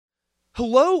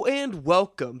Hello and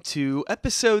welcome to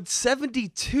episode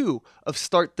 72 of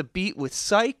Start the Beat with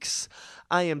Sykes.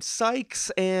 I am Sykes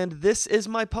and this is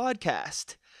my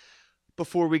podcast.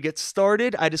 Before we get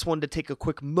started, I just wanted to take a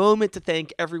quick moment to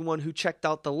thank everyone who checked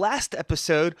out the last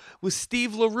episode with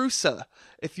Steve LaRussa.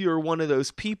 If you're one of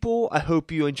those people, I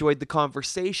hope you enjoyed the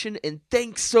conversation and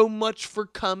thanks so much for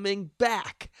coming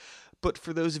back. But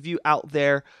for those of you out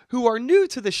there who are new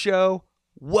to the show,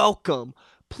 welcome.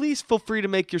 Please feel free to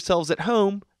make yourselves at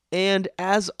home, and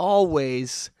as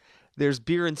always, there's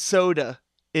beer and soda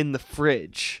in the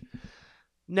fridge.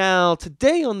 Now,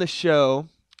 today on the show,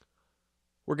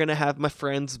 we're going to have my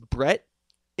friends Brett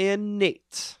and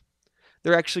Nate.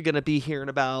 They're actually going to be here in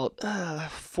about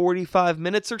 45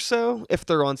 minutes or so, if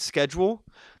they're on schedule.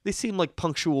 They seem like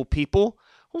punctual people.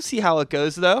 We'll see how it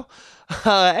goes, though.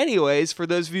 Anyways, for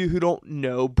those of you who don't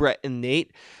know Brett and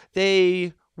Nate,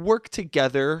 they work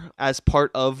together as part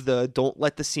of the Don't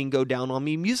Let the Scene Go Down on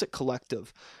Me music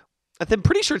collective. I'm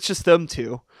pretty sure it's just them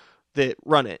two that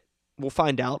run it. We'll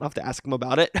find out. I'll have to ask them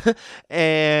about it.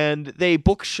 And they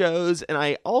book shows, and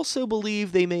I also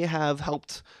believe they may have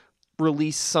helped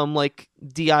release some like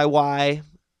DIY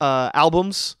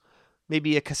albums,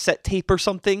 maybe a cassette tape or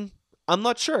something. I'm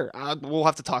not sure. We'll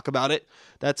have to talk about it.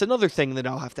 That's another thing that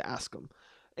I'll have to ask them.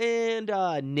 And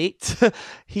Nate,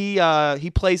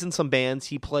 he plays in some bands.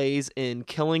 He plays in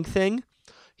Killing Thing.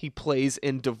 He plays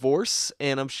in Divorce.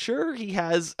 And I'm sure he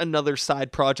has another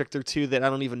side project or two that I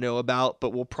don't even know about,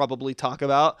 but we'll probably talk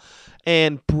about.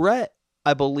 And Brett,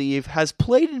 I believe, has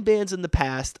played in bands in the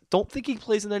past. Don't think he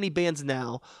plays in any bands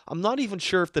now. I'm not even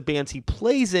sure if the bands he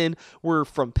plays in were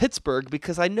from Pittsburgh,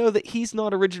 because I know that he's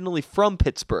not originally from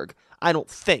Pittsburgh. I don't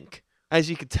think. As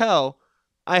you can tell,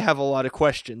 I have a lot of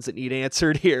questions that need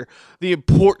answered here. The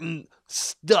important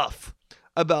stuff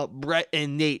about Brett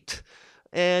and Nate.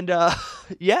 And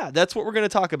yeah, that's what we're going to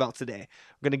talk about today.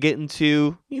 We're going to get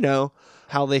into,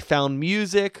 how they found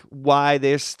music, why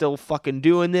they're still fucking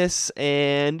doing this,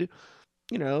 and,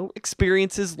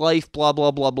 experiences, life, blah, blah,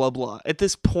 blah, blah, blah. At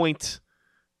this point,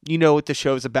 you know what the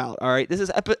show's about, all right? This is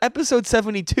episode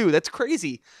 72. That's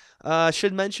crazy.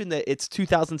 Should mention that it's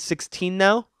 2016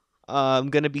 now. I'm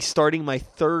going to be starting my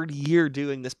third year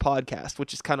doing this podcast,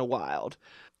 which is kind of wild.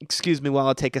 Excuse me while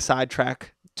I take a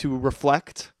sidetrack to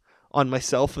reflect on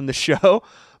myself and the show.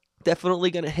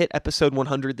 Definitely going to hit episode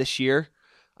 100 this year.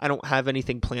 I don't have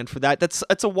anything planned for that. That's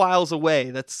a whiles away.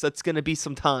 That's going to be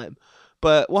some time.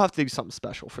 But we'll have to do something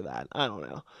special for that. I don't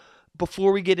know.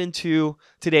 Before we get into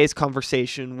today's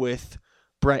conversation with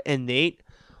Brett and Nate,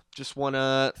 just want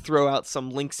to throw out some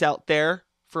links out there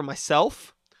for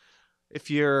myself. If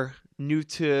you're new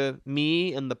to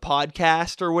me and the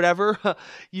podcast or whatever,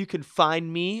 you can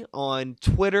find me on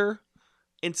Twitter,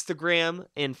 Instagram,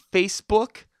 and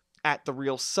Facebook at The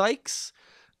Real Sykes.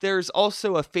 There's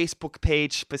also a Facebook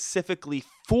page specifically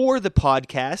for the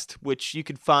podcast, which you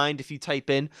can find if you type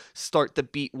in Start the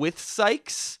Beat with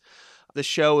Sykes. The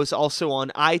show is also on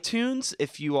iTunes.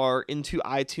 If you are into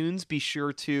iTunes, be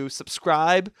sure to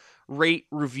subscribe, rate,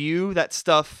 review. That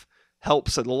stuff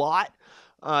helps a lot.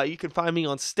 You can find me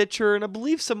on Stitcher and I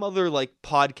believe some other like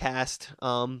podcast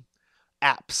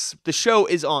apps. The show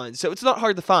is on, so it's not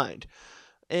hard to find.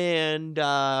 And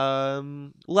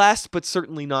last but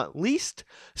certainly not least,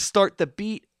 Start the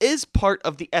Beat is part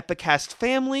of the Epicast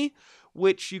family,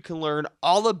 which you can learn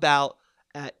all about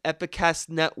at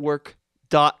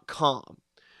epicastnetwork.com.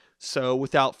 So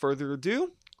without further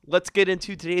ado, let's get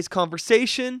into today's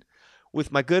conversation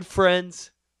with my good friends,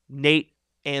 Nate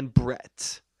and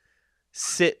Brett.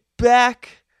 Sit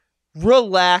back,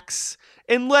 relax,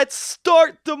 and let's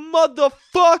start the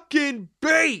motherfucking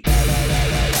beat!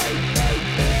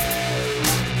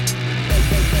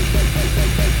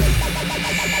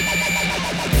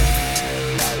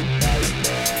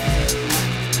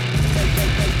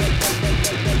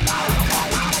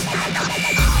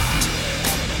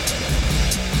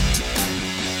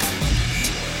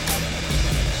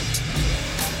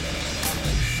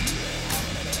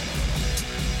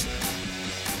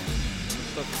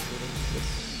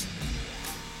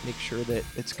 Make sure that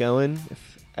it's going.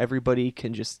 If everybody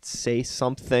can just say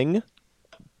something.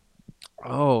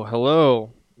 Oh,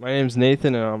 hello. My name's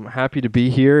Nathan, and I'm happy to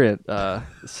be here at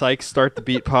Sykes Start the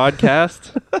Beat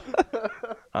podcast.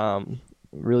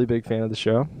 Really big fan of the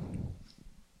show.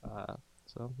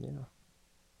 So, yeah.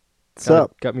 What's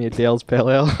up? Got me a Dale's Pale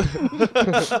Ale.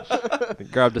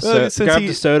 grabbed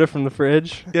a soda from the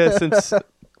fridge. Yeah,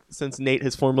 since Nate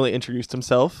has formally introduced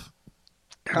himself.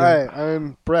 Hi,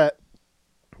 I'm Brett,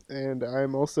 and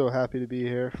I'm also happy to be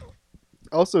here.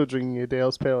 also drinking a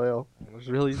Dale's Pale Ale.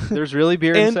 There's really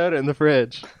beer and And- soda in the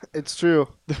fridge. It's true.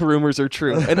 The rumors are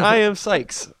true. And I am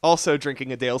Sykes, also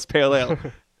drinking a Dale's Pale Ale.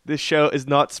 This show is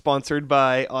not sponsored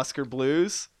by Oscar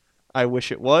Blues. I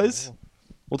wish it was.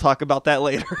 We'll talk about that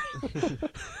later.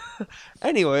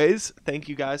 Anyways, thank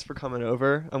you guys for coming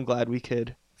over. I'm glad we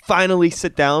could finally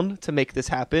sit down to make this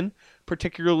happen,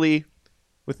 particularly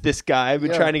with this guy. I've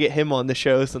been Yeah. trying to get him on the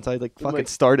show since I fucking like-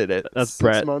 started it. That's 6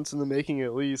 Brett. months in the making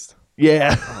at least.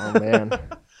 Yeah. Oh man.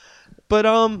 But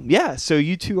yeah, so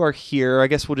you two are here. I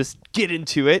guess we'll just get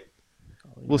into it.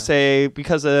 We'll say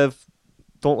because of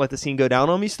Don't Let the Scene Go Down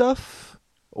on Me stuff,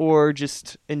 or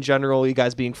just in general, you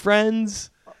guys being friends.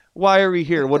 Why are we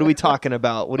here? What are we talking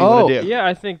about? What do you want to do? Yeah,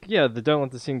 I think the Don't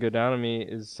Let the Scene Go Down on Me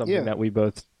is something Yeah. that we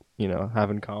both, have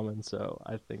in common. So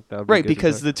I think that would be Right, good to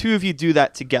because talk- the two of you do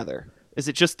that together. Is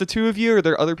it just the two of you, or are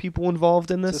there other people involved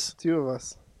in this? Just 2 of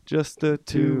us. Just the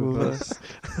two of us.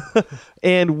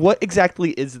 And what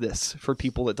exactly is this for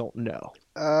people that don't know?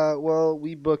 Well,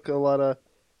 we book a lot of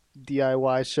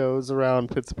DIY shows around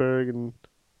Pittsburgh, and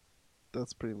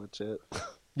that's pretty much it.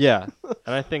 Yeah,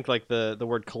 and I think like the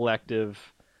word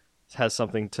collective has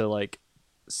something to like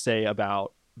say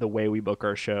about the way we book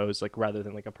our shows, like rather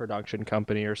than like a production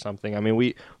company or something. I mean,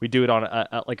 we do it on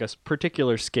at like a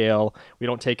particular scale. We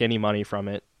don't take any money from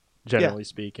it, generally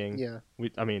speaking. Yeah.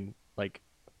 I mean, like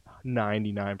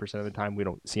 99% of the time we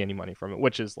don't see any money from it,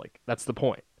 which is like that's the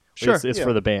point. Sure. It's Yeah.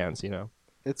 for the bands,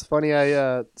 It's funny,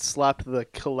 I slapped the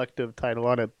collective title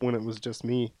on it when it was just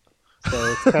me. So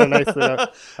it's kind of nice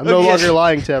that I'm no Okay. longer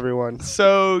lying to everyone.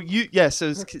 So you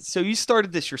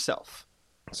started this yourself.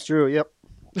 It's true, yep.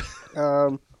 I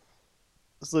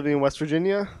was living in West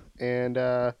Virginia, and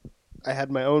I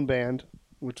had my own band,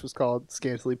 which was called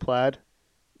Scantily Plaid.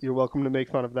 You're welcome to make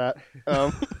fun of that.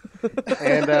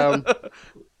 And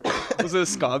Was it a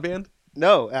ska band?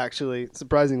 no, actually,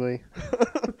 surprisingly,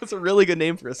 That's a really good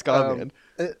name for a ska Um, band.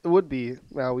 it would be.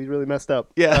 Wow, we really messed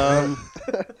up. Yeah.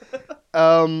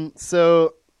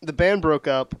 So the band broke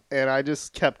up, and I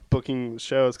just kept booking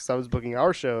shows because I was booking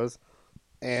our shows,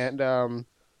 and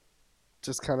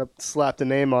just kind of slapped a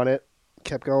name on it.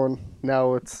 Kept going.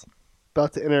 Now it's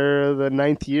about to enter the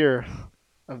 9th year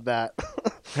of that.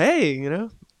 Hey,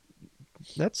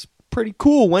 that's pretty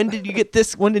cool. When did you get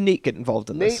this? When did Nate get involved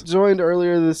in Nate this? joined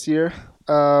earlier this year,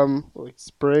 like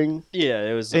spring, Yeah,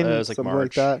 it was And like something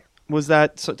March. like that. Was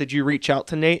that so? Did you reach out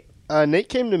to Nate? Nate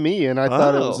came to me, and I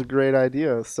thought it was Oh. a great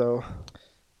idea. So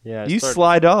Yeah, I You started-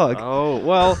 sly dog. Oh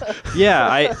well,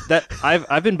 yeah.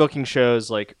 I've been booking shows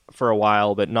like for a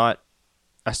while, but not.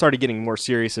 I started getting more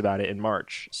serious about it in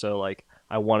March, so like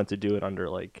I wanted to do it under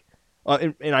like,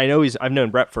 and I know I've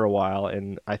known Brett for a while,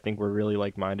 and I think we're really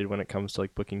like minded when it comes to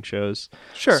like booking shows.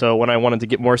 Sure. So when I wanted to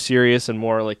get more serious and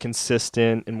more like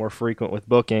consistent and more frequent with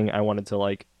booking, I wanted to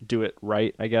like do it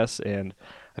right, I guess, and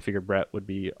I figured Brett would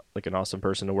be like an awesome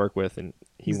person to work with, and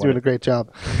he's doing a great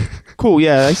job. Cool.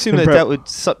 Yeah, I assume that Bro. that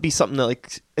would be something that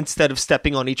like instead of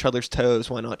stepping on each other's toes,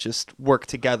 why not just work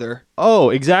together? Oh,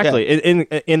 exactly.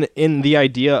 In the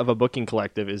idea of a booking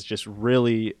collective is just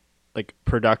really like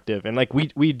productive, and like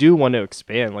we do want to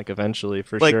expand like eventually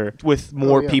for Like sure. with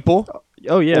more yeah. people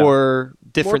Oh yeah. or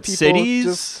different people, cities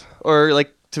just- or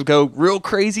like to go real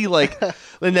crazy like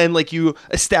and then like you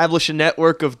establish a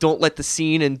network of Don't Let the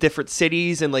Scene in different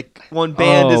cities and like one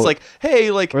band is Oh. like,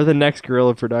 hey, like We're the next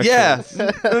Gorilla Productions.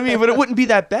 yeah. I mean, but it wouldn't be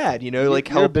that bad, like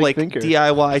You're a help big like thinker.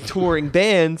 DIY touring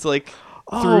bands like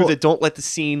through Oh. the Don't Let the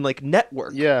Scene like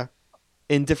network Yeah.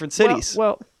 in different cities.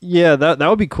 Well, yeah, that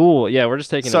would be cool. Yeah, we're just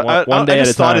taking So it one day I at a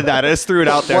just thought time. of that. I just threw it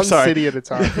out there. One Sorry. city at a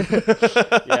time.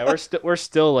 Yeah, we're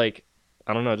still like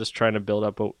I don't know, just trying to build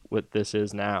up what this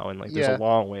is now, and like Yeah. there's a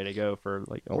long way to go for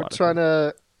like a We're lot. trying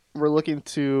we're looking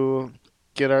to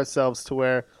get ourselves to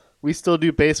where we still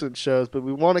do basement shows, but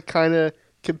we want to kind of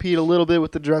compete a little bit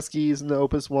with the Druskies and the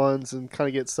Opus Ones and kind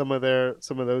of get some of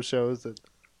those shows that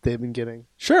they've been getting.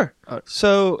 Sure.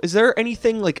 So, is there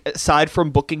anything like aside from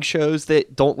booking shows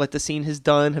that Don't Let the Scene has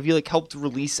done? Have you like helped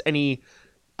release any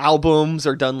albums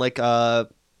or done like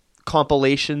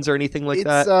compilations or anything like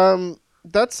that?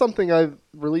 That's something I've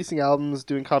releasing albums,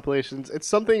 doing compilations. It's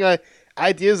something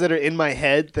ideas that are in my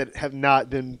head that have not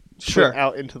been put Sure.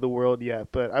 out into the world yet,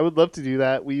 but I would love to do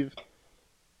that. We've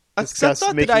I discussed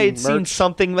thought that I had making seen merch.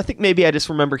 something. I think maybe I just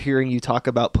remember hearing you talk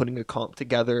about putting a comp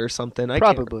together or something. I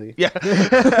can't- probably. Yeah.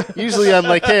 Usually I'm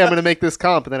like, hey, I'm going to make this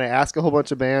comp, and then I ask a whole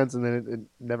bunch of bands, and then it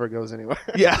never goes anywhere.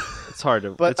 Yeah. It's hard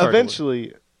to. But it's hard to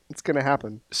eventually, it's going to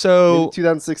happen. So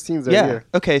 2016's our yeah. year.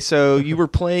 Okay. So you were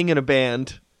playing in a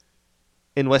band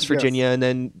in West Yes. Virginia, and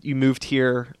then you moved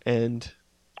here, and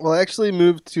Well, I actually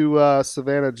moved to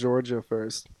Savannah, Georgia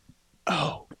first.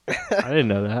 oh, I didn't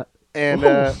know that. And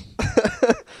well,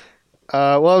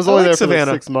 I was only like there for like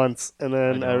Savannah. 6 months, and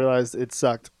then I know. realized it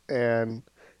sucked. And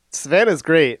Savannah's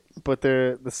great, but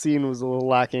the scene was a little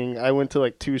lacking. I went to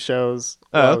like 2 shows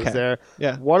while I okay. was there.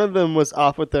 Yeah. One of them was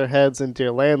Off With Their Heads and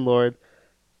Dear Landlord,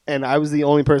 and I was the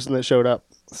only person that showed up.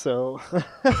 So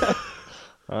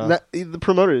the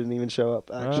promoter didn't even show up.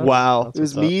 Actually, Wow. That's it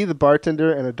was what's me, the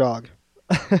bartender, and a dog.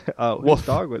 Oh, Wolf. whose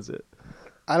dog was it?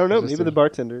 I don't know. Just Maybe a- the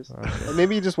bartenders. Okay. Or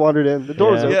maybe he just wandered in. The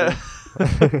door was Yeah.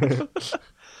 open. Yeah.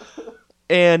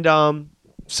 And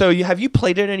so have you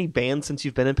played in any bands since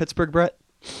you've been in Pittsburgh, Brett?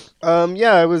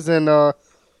 Yeah, I was in a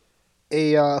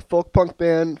folk punk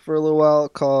band for a little while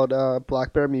called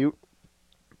Black Bear Mute.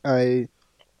 I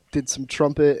did some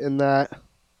trumpet in that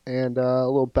and a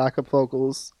little backup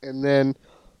vocals. And then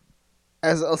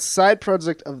as a side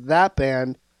project of that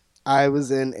band, I was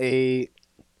in a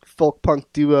folk punk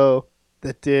duo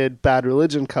that did Bad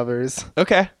Religion covers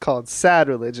Okay. called Sad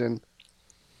Religion.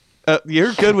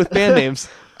 You're good with band names.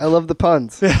 I love the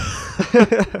puns.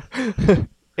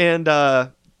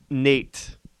 And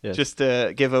Nate, Yes. just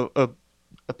to give a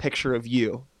picture of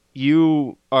you.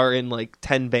 You are in like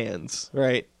 10 bands,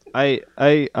 right? I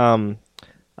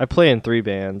play in 3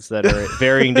 bands that are at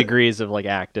varying degrees of like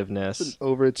activeness.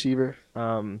 Overachiever.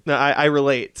 No, I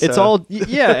relate. It's so- all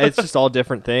yeah, it's just all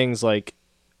different things like,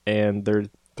 and there's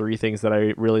 3 things that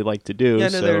I really like to do. Yeah,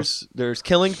 no, so there's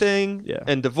Killing Thing Yeah.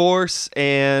 and Divorce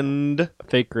and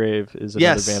Fake Grave is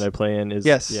another Yes. band I play in. Is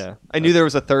yes. yeah. I knew there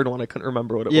was a third one. I couldn't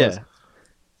remember what it Yeah. was.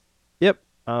 Yep.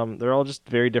 They're all just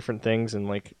very different things, and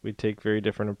like we take very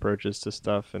different approaches to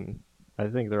stuff, and I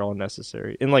think they're all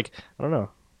necessary. And like I don't know.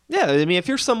 Yeah, I mean, if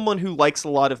you're someone who likes a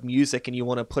lot of music and you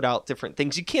want to put out different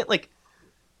things, you can't like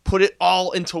put it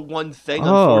all into one thing.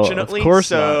 Unfortunately, of course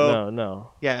so not.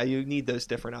 No. yeah, you need those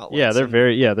different outlets. Yeah, they're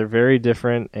and- they're very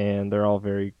different, and they're all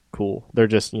very cool. They're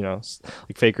just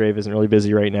like Fake Grave isn't really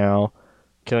busy right now.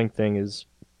 Killing Thing is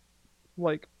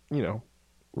like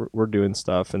we're doing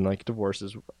stuff, and like Divorce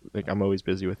is like I'm always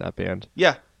busy with that band.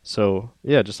 yeah. So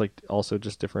yeah, just like also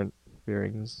just different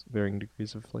varying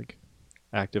degrees of like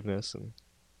activeness and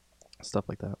stuff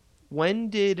like that. When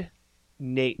did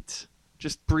Nate,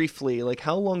 just briefly, like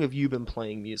how long have you been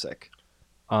playing music?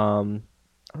 I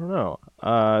don't know.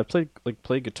 I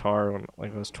played guitar when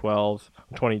like I was 12.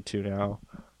 I'm 22 now.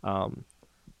 I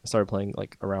started playing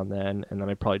like around then, and then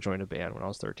I probably joined a band when I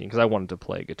was 13 because I wanted to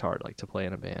play guitar, like to play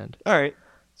in a band. All right,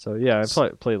 So yeah, I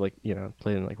played like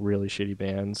played in like really shitty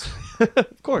bands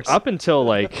of course. up until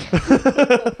like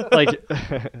like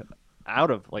out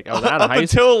of like I was out of Up high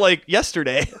school. until like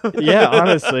yesterday. Yeah,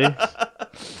 honestly.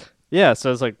 Yeah,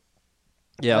 so it's like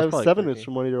yeah, I was have probably 7 inch 13.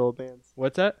 from one of your old bands.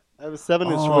 What's that? I have a 7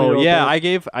 inch from one of Oh your old yeah,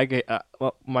 bands. I gave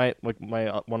well my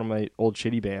one of my old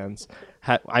shitty bands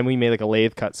we made like a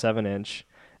lathe cut 7-inch,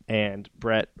 and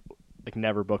Brett like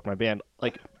never booked my band.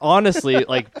 Like honestly,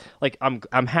 like I'm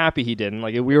happy he didn't.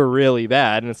 Like we were really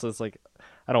bad, and it's just like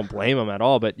I don't blame him at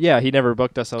all. But yeah, he never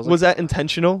booked us. I was like, Was that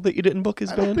intentional that you didn't book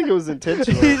his I don't band? think it was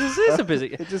intentional. he just is a busy.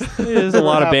 It just There's a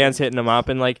lot of happened. bands hitting him up,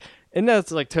 and like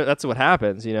that's like that's what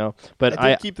happens, But I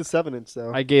did keep the 7 inch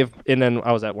though. I gave, and then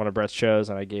I was at one of Brett's shows,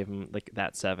 and I gave him like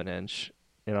that 7-inch,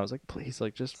 and I was like, please,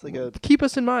 like just like a- keep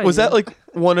us in mind. Was you that know? like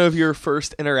one of your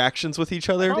first interactions with each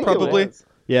other? I think it Probably. was.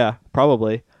 Yeah,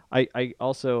 probably. I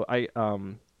also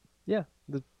yeah,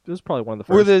 it was probably one of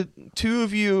the first. Were the two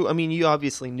of you? I mean, you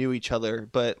obviously knew each other,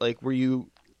 but like, were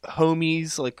you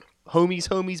homies? Like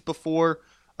homies before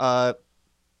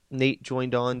Nate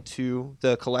joined on to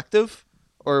the collective,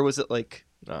 or was it like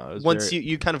No, it was once very,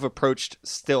 you kind of approached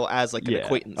still as like an yeah.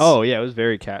 acquaintance? Oh yeah, it was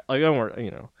very like I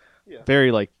don't Yeah.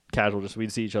 very like casual. Just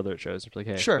we'd see each other at shows. It's like,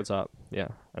 hey, Sure. what's up? Yeah,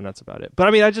 and that's about it. But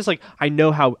I mean,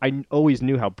 I always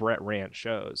knew how Brett ran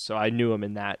shows, so I knew him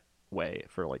in that way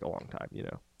for like a long time.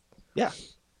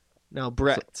 Now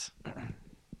Brett,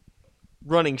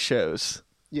 running shows.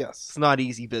 Yes. It's not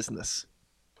easy business.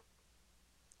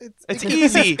 It's It's it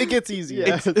gets- easy. It gets easier.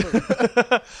 It's,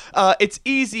 it's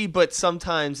easy, but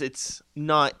sometimes it's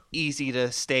not easy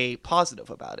to stay positive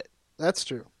about it. That's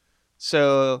true.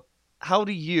 So, how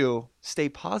do you stay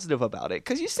positive about it?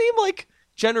 Because you seem like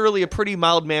generally a pretty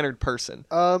mild mannered person.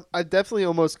 I definitely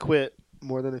almost quit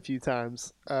more than a few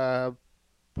times.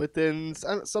 But then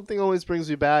something always brings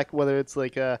me back, whether it's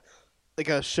like a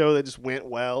show that just went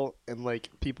well and like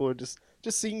people are just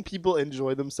seeing people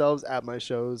enjoy themselves at my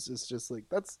shows is just like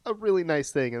that's a really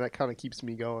nice thing, and that kind of keeps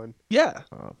me going. Yeah,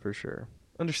 For sure.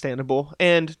 understandable.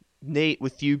 And Nate,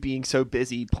 with you being so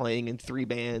busy playing in 3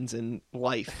 bands and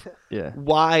life, Yeah.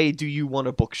 why do you want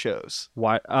to book shows?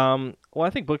 Why? Well, I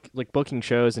think booking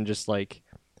shows and just like,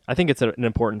 I think it's an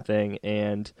important thing,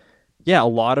 and yeah, a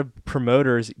lot of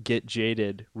promoters get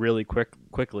jaded really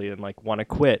quickly and like want to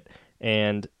quit,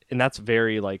 and that's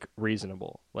very like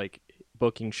reasonable. Like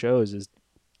booking shows is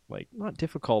like not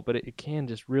difficult, but it can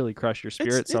just really crush your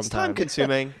spirit It's time sometimes.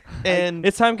 consuming, and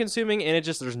It's time consuming, and it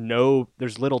just there's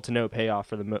little to no payoff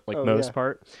for the most yeah.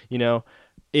 part. You know,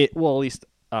 at least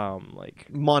like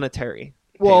monetary.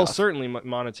 well, payoff. certainly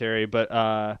monetary,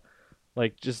 but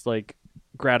like just like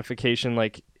gratification,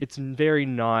 like it's very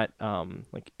not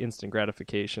like instant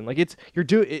gratification. Like it's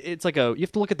like you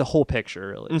have to look at the whole picture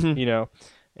really, Mhm. you know.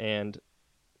 And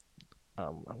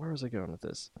where was I going with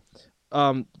this?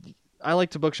 I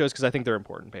like to book shows because I think they're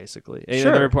important, basically. And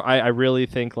Sure. I really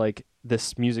think like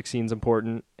this music scene's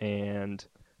important, and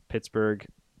Pittsburgh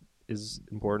is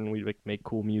important. We make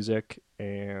cool music,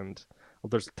 and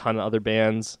there's a ton of other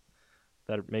bands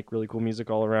that make really cool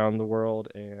music all around the world,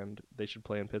 and they should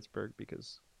play in Pittsburgh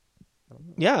because I don't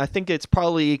know. Yeah, I think it's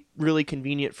probably really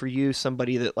convenient for you,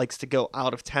 somebody that likes to go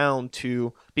out of town,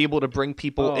 to be able to bring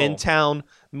people in Oh. town,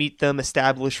 meet them,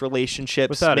 establish relationships,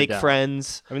 Without a make doubt.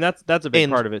 friends. I mean that's a big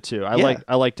And- part of it too. I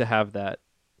yeah. like to have that,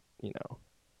 you know.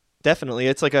 Definitely,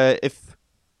 it's like if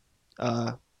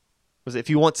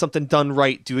you want something done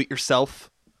right, do it yourself.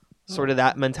 Sort of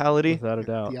that mentality. Without a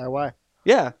doubt. DIY.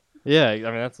 Yeah. Yeah, I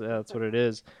mean that's what it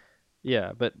is.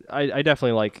 Yeah, but I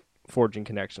definitely like forging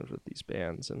connections with these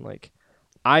bands, and like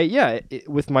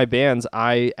with my bands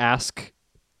I ask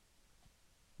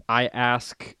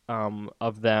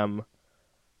of them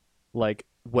like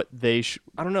what they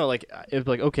I don't know, like if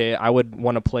like okay, I would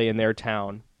want to play in their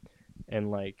town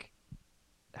and like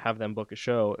have them book a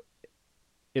show.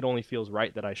 It only feels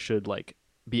right that I should like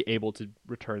be able to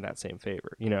return that same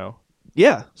favor, you know?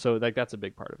 Yeah. So like that's a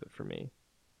big part of it for me.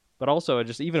 But also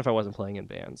just even if I wasn't playing in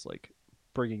bands, like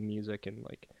bringing music and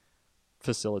like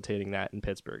facilitating that in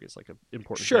Pittsburgh is like an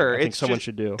important Sure, thing I think it's someone just-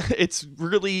 should do. It's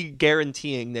really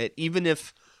guaranteeing that even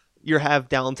if you have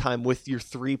downtime with your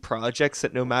 3 projects,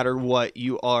 that no matter what,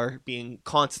 you are being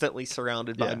constantly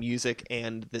surrounded by Yeah. music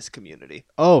and this community.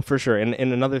 Oh, for sure. And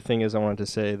another thing is I wanted to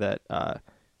say that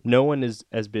no one is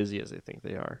as busy as they think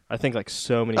they are. I think like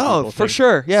so many people Oh, for think-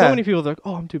 sure. Yeah. So many people are like,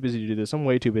 "Oh, I'm too busy to do this. I'm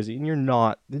way too busy." And you're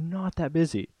not. They're not that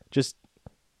busy. Just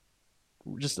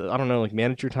I don't know, like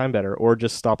manage your time better, or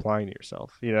just stop lying to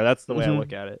yourself. You know, that's the way I Mhm.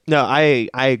 look at it. No, I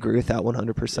agree with that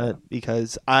 100%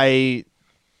 because I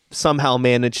somehow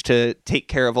managed to take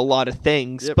care of a lot of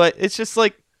things, Yep. but it's just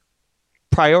like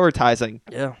prioritizing.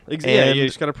 Yeah, And- you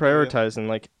just got to prioritize, and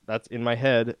like that's in my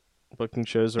head. Booking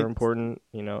shows are It's- important,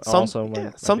 you know. Also,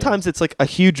 my Sometimes it's like a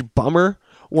huge bummer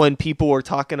when people are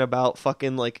talking about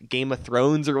fucking like Game of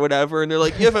Thrones or whatever, and they're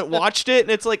like, "You haven't watched it," and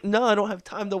it's like, "No, I don't have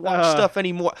time to watch stuff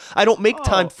anymore. I don't make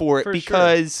time for it for sure.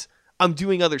 because I'm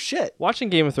doing other shit." watching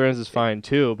Game of Thrones is fine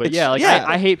too, but It's- yeah, like yeah.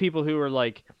 I hate people who are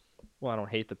like, well, I don't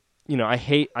hate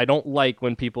I don't like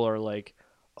when people are like,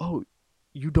 oh,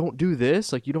 you don't do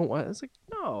this, like you don't want. It's like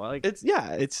no, like It's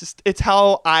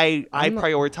how I I'm not-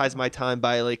 prioritize my time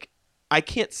by like. I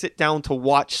can't sit down to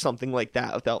watch something like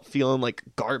that without feeling like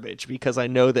garbage because I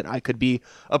know that I could be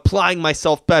applying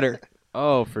myself better.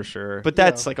 oh for sure. But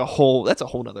that's like a whole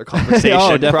nother conversation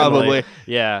Oh, definitely. probably.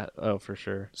 Yeah, oh for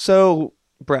sure. So,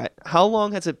 Brett, how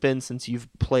long has it been since you've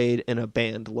played in a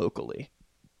band locally?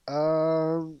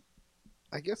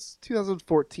 I guess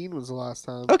 2014 was the last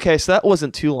time. Okay, so that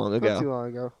wasn't too long Not ago. too long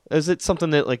ago. Is it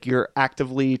something that like you're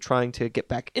actively trying to get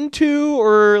back into,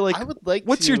 or like I would like.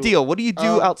 what's to, your deal? What do you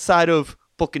do outside of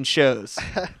booking shows?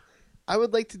 I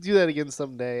would like to do that again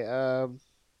someday.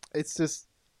 It's just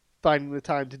finding the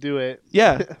time to do it.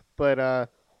 Yeah. But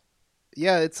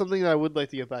yeah, it's something that I would like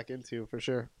to get back into for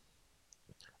sure.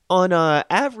 On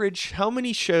average, how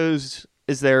many shows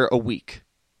is there a week?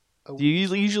 A Do you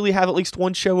usually have at least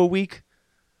one show a week,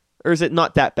 or is it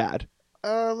not that bad?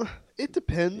 It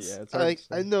depends. Yeah, it's hard to Like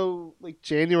say. I know, like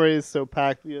January is so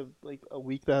packed. We have like a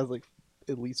week that has like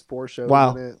at least 4 shows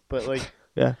Wow. in it. But like,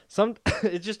 Some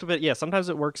it's just a bit. Yeah, sometimes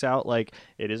it works out like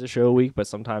it is a show a week, but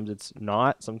sometimes it's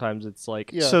not. Sometimes it's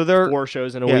like yeah, So there. 4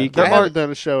 shows in a yeah, week. there I are- haven't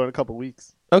done a show in a couple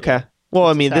weeks. Okay. Well,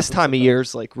 I It mean, just this happens time of sometimes. year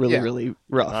is like really, Yeah. really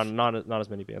rough. Not as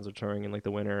many bands are touring in like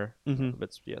the winter. hmm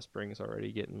But spring's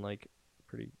already getting like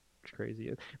pretty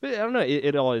crazy. But I don't know.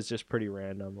 It all is just pretty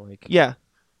random. Like Yeah.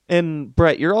 And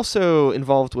Brett, you're also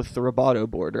involved with the Roboto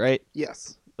board, right?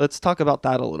 Yes. Let's talk about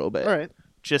that a little bit. All right.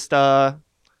 Just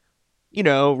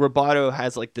Roboto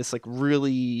has like this like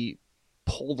really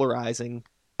polarizing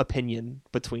opinion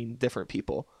between different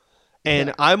people. And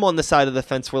Yeah. I'm on the side of the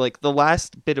fence where like the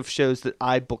last bit of shows that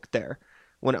I booked there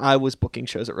when I was booking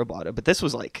shows at Roboto, but this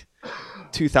was like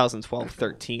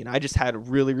 2012-13. I just had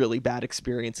really, really bad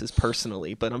experiences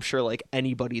personally, but I'm sure like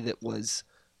anybody that was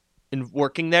and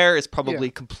working there is probably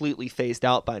completely phased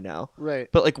out by now. Right.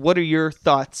 But like, what are your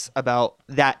thoughts about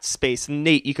that space? And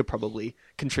Nate, you could probably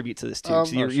contribute to this too,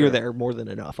 because you're sure. there more than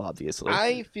enough, obviously.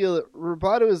 I feel that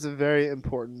Roboto is a very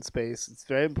important space. It's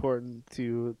very important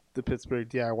to the Pittsburgh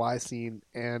DIY scene,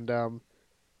 and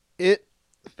it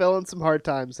fell in some hard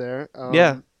times there.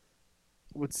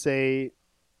 Would say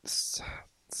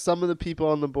some of the people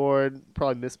on the board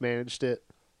probably mismanaged it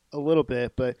a little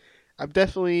bit, but I'm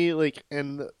definitely like,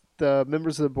 and the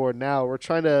members of the board now, we're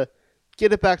trying to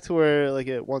get it back to where like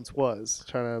it once was,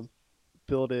 trying to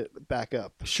build it back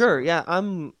up. Sure, yeah,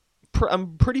 I'm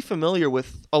pretty familiar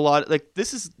with a lot. Like,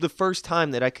 this is the first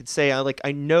time that I could say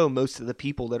I know most of the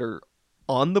people that are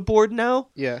on the board now.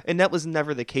 Yeah. And that was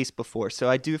never the case before. So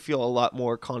I do feel a lot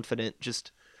more confident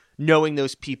just knowing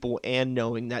those people and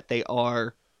knowing that they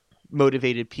are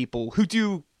motivated people who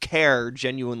do care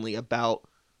genuinely about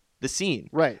the scene.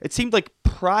 Right. It seemed like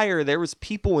prior there was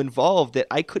people involved that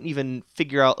I couldn't even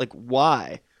figure out like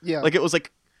why. Yeah. Like, it was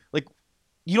like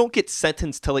you don't get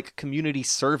sentenced to like community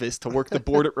service to work the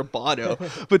board at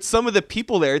Roboto, but some of the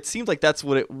people there, it seemed like that's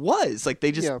what it was. Like,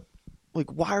 they just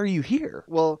like, why are you here?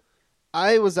 Well,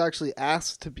 I was actually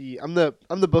asked to be. I'm the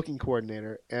booking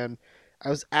coordinator, and I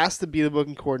was asked to be the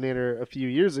booking coordinator a few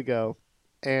years ago,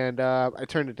 and I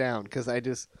turned it down because I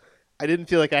didn't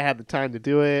feel like I had the time to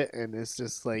do it, and it's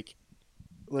just like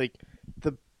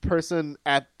the person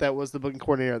that was the booking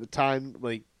coordinator at the time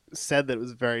said that it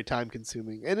was very time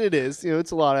consuming, and it is.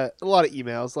 It's a lot of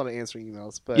emails, a lot of answering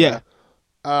emails, but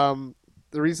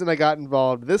the reason I got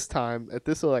involved this time at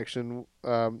this election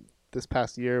this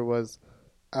past year was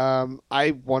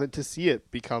I wanted to see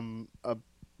it become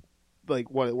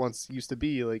what it once used to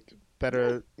be,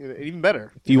 better, even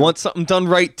better. If you want something done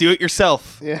right, do it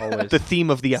yourself. Yeah. Always. The theme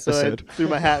of the episode. So I threw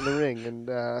my hat in the ring and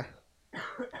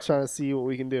trying to see what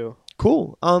we can do.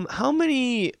 Cool. How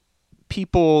many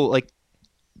people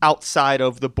outside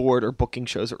of the board are booking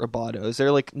shows at Roboto? Is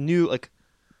there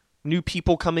new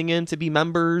people coming in to be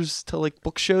members to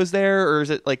book shows there, or is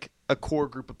it a core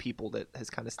group of people that has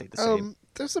kind of stayed the same?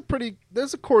 There's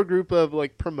a core group of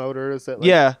promoters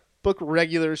that book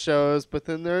regular shows, but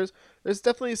then there's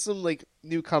definitely some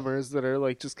newcomers that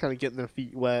are just kind of getting their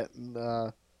feet wet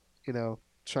and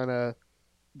trying to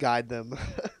guide them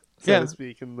so to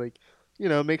speak, and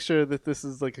make sure that this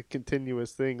is a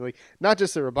continuous thing, not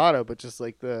just at Roboto, but just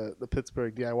the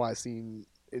Pittsburgh DIY scene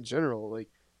in general,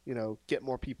 get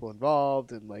more people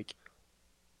involved and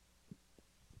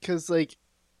because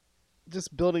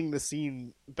just building the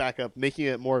scene back up, making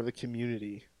it more of a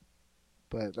community.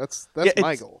 But that's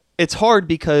my goal. It's hard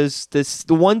because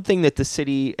the one thing that the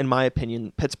city, in my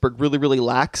opinion, Pittsburgh really, really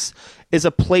lacks is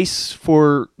a place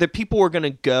that people are going to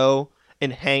go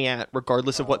and hang at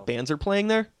regardless of what bands are playing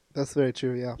there. That's very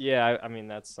true, yeah. Yeah, I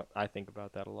mean, I think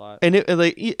about that a lot. And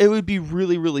it would be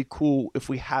really, really cool if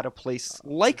we had a place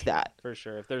like that. For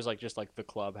sure. If there's just the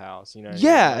clubhouse,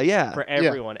 Yeah. For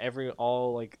everyone,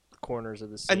 all corners of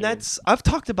the scene. And I've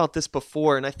talked about this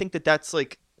before, and I think that's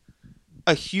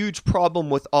a huge problem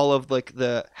with all of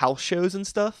the house shows and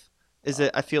stuff is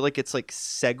that I feel like it's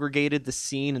segregated the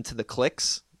scene into the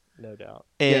cliques. No doubt.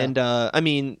 And I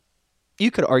mean, you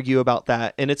could argue about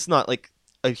that, and it's not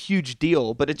a huge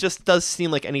deal, but it just does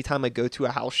seem like anytime I go to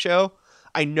a house show,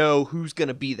 I know who's going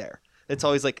to be there. It's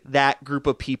always that group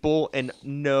of people and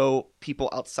no people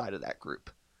outside of that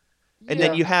group. And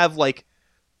then you have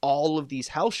all of these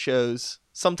house shows,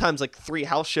 sometimes 3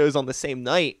 house shows on the same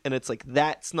night, and it's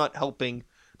that's not helping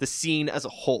the scene as a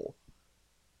whole.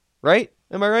 Right?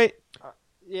 Am I right?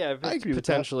 Yeah, I agree with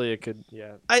potentially it could,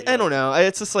 yeah. I don't know.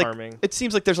 It's just harming. It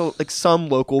seems like there's some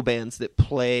local bands that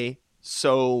play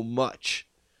so much.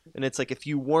 And it's if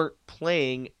you weren't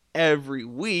playing every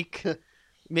week,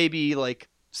 maybe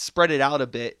spread it out a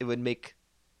bit, it would make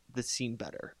the scene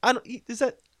better. Is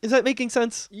that making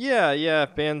sense? Yeah,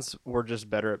 if bands were just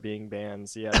better at being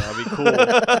bands, yeah, that'd be cool.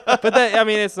 But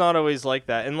it's not always like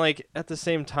that. And at the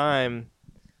same time,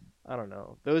 I don't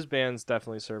know. Those bands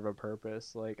definitely serve a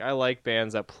purpose. I like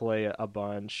bands that play a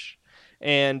bunch.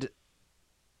 And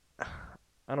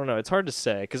I don't know, it's hard to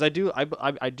say cuz I do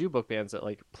book bands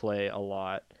that play a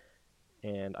lot.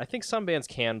 And I think some bands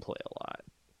can play a lot.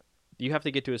 You have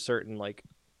to get to a certain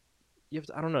you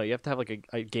have to have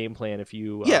a game plan if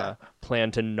you plan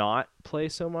to not play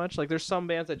so much. There's some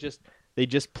bands that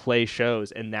just play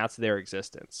shows and that's their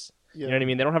existence. Yeah. You know what I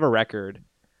mean? They don't have a record.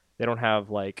 They don't have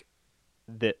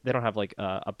they don't have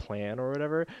a plan or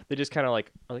whatever. They just kind of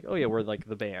are oh yeah, we're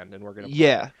the band and we're gonna play.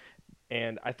 Yeah.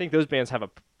 And I think those bands have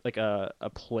a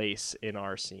place in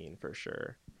our scene for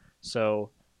sure. So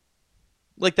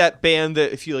like that band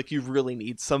that if you really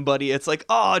need somebody, it's like,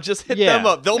 oh, just hit Yeah. them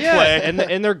up, they'll Yeah, play.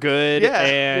 and they're good. Yeah.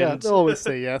 Yeah, And they'll always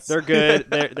say yes. they're good.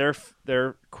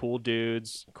 They're cool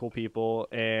dudes, cool people,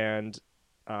 and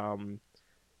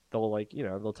they'll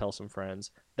they'll tell some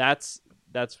friends. That's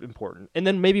important. And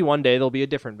then maybe one day there'll be a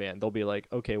different band. They'll be like,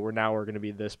 okay, we're going to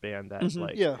be this band that's Mhm.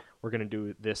 like Yeah. we're going to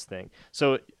do this thing.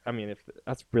 So I mean, if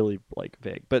that's really like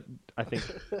vague, but I think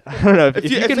I don't know if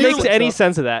you can you're make any like-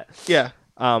 sense of that. Yeah.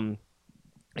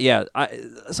 Yeah,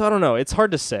 so I don't know. It's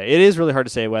hard to say. It is really hard to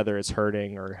say whether it's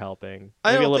hurting or helping.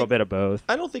 I Maybe a don't little think- bit of both.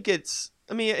 I don't think it's.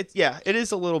 I mean, it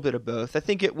is a little bit of both. I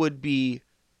think it would be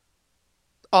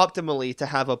optimally to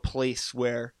have a place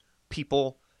where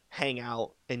people hang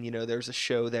out, and there's a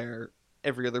show there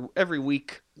every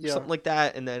week, Yeah. something like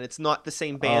that, and then it's not the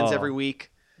same bands Oh. every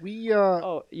week. We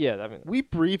Oh yeah, I mean, we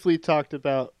briefly talked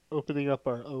about opening up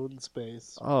our own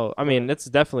space. I mean, it's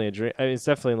definitely a dream. I mean, it's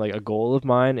definitely like a goal of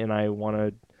mine, and I want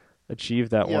to achieve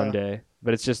that one Yeah. day.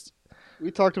 But it's just, We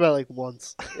talked about it like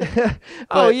once. oh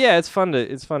But yeah, it's fun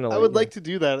to. I would like to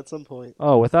do that at some point.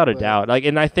 Oh, without a but- doubt. Like,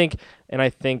 and I think.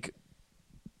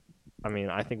 I mean,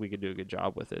 I think we could do a good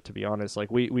job with it. To be honest,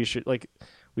 like we should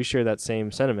we share that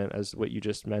same sentiment as what you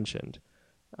just mentioned,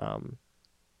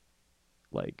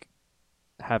 like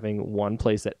having one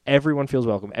place that everyone feels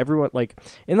welcome. Everyone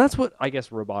and that's what I guess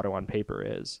Roboto on paper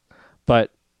is,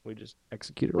 but we just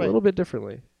execute it a Right. little bit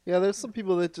differently. Yeah, there's some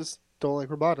people that just don't like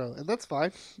Roboto, and that's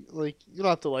fine. Like, you don't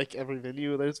have to like every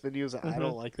venue. There's venues that I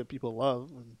don't like that people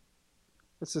love, and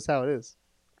that's just how it is.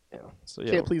 Yeah. So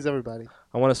yeah, Can't please everybody.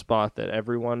 I want a spot that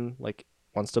everyone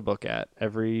wants to book at.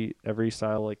 Every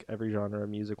style, every genre of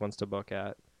music wants to book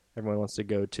at. Everyone wants to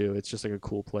go to. It's just like a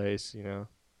cool place,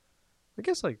 I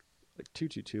guess like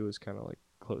 222 is kind of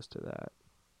close to that.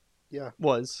 Yeah.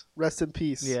 Was. Rest in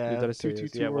peace. Yeah. Is that a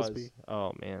serious? 222 Yeah, it was. Orsby.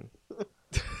 Oh man.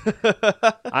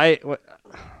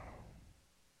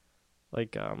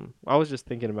 I was just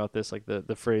thinking about this, like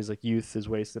the phrase youth is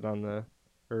wasted on the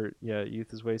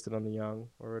youth is wasted on the young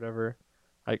or whatever.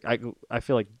 I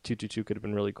feel like 222 could have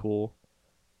been really cool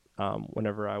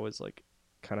whenever I was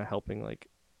kind of helping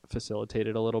facilitate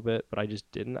it a little bit, but I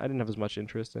didn't have as much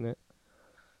interest in it.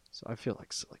 So I feel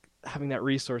like having that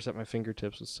resource at my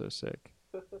fingertips was so sick.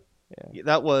 Yeah.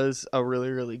 That was a really,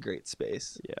 really great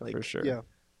space. Yeah, for sure. Yeah.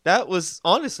 That was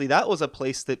a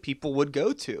place that people would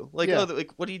go to. Yeah.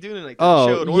 What are you doing tonight? Oh,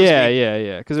 Show at Orsby?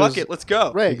 yeah. Because Fuck it, let's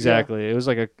go. Right. exactly. It was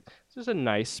just a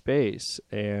nice space,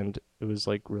 and it was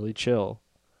really chill.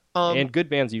 And good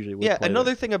bands usually would Yeah, play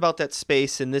another there. thing about that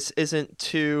space, and this isn't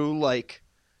to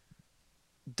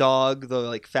dog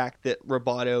the fact that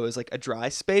Roboto is a dry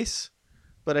space,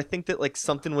 but I think that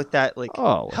something with that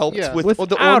helped yeah. with the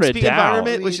Without a Orsby doubt.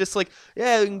 environment I was mean- just we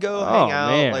can go Oh, hang out,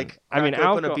 man. I mean, crack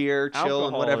open a alco- beer, chill,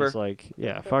 and Alcohol whatever.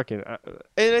 is fucking. And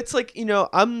it's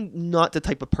I'm not the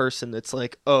type of person that's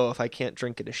oh, if I can't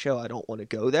drink at a show, I don't want to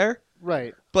go there.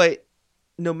 Right. But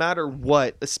no matter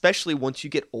what, especially once you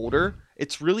get older,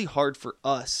 it's really hard for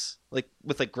us,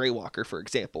 with Greywalker, for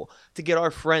example, to get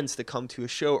our friends to come to a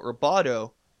show at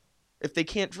Roboto if they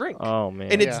can't drink. Oh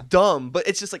man. And it's Yeah. dumb, but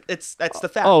it's just that's the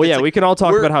fact. Oh It's yeah, we can all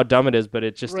talk we're- about how dumb it is, but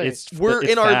it just Right. we're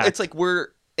it's in our fact. we're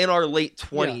in our late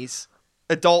 20s.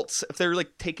 Adults, if they're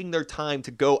taking their time to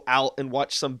go out and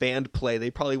watch some band play, they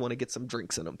probably want to get some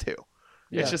drinks in them too.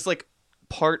 Yeah. It's just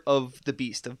part of the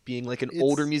beast of being an It's-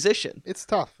 older musician. It's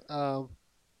tough. I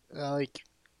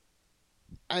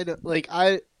don't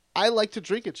I like to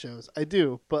drink at shows. I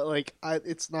do, but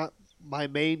it's not my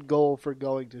main goal for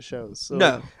going to shows. So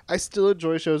No. I still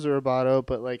enjoy shows at Roboto,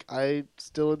 but I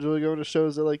still enjoy going to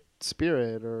shows at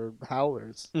Spirit or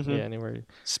Howlers. Mhm. yeah, anywhere.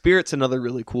 Spirit's another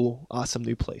really cool, awesome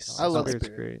new place. I love Spirit's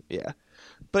Spirit. great. Yeah.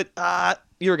 But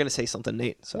you were gonna say something,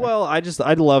 Nate. Sorry. Well, I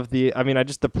love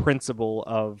the principle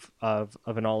of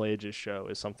an all ages show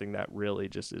is something that really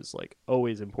just is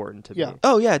always important to Yeah. me.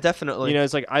 oh yeah, definitely.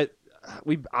 It's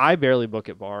I barely book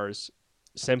at bars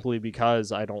simply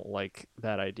because I don't like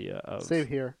that idea of Same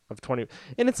here. of 20.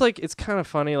 And it's kind of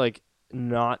funny,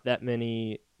 not that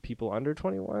many people under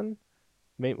 21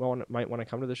 might want to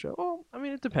come to the show. Well, I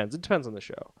mean, it depends on the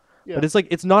show. Yeah. But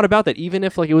it's not about that. Even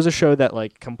if it was a show that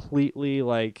completely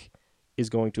is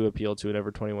going to appeal to an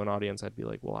over 21 audience, I'd be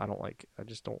well, I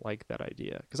just don't like that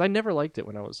idea, because I never liked it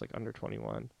when I was under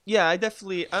 21. yeah,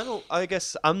 I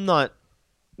guess I'm not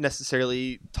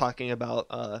necessarily talking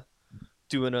about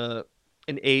doing an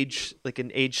age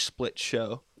split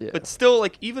show. Yeah. But still,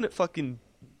 even at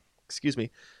excuse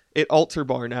me, at Altar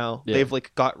Bar now, Yeah. they've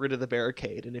got rid of the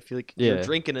barricade, and if you're Yeah.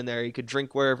 drinking in there, you could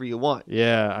drink wherever you want.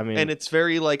 Yeah, I mean, And it's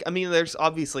very there's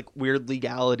obvious weird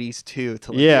legalities too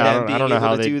to Yeah, I them don't being know able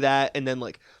how to they- do that, and then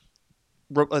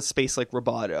a space like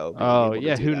Roboto. being Oh able to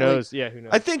yeah, do who that. knows? Yeah, who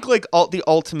knows? I think like the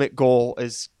ultimate goal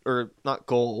is, or not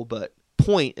goal, but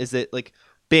point is that like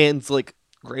bands like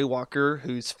Greywalker,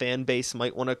 whose fan base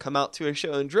might want to come out to a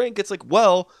show and drink, it's like,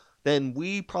 well, then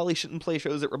we probably shouldn't play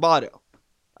shows at Roboto,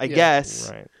 I Yeah.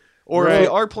 guess. Right. Or if we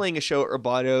Right. are playing a show at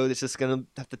Roboto, it's just gonna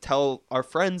have to tell our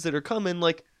friends that are coming,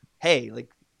 like, hey,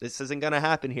 like this isn't gonna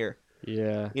happen here.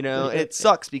 Yeah. You know, and it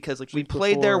sucks because like we Week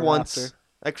played there before or once, after?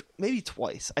 actually, maybe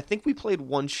twice. I think we played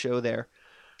one show there,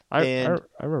 I And-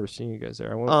 remember seeing you guys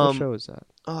there. What Um, show was that?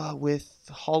 with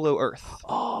Hollow Earth.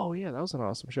 Oh yeah, that was an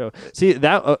awesome show. See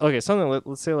that? Okay, something.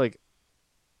 Let's say like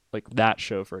that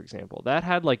show for example. That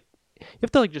had like you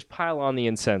have to like just pile on the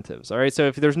incentives. All right, so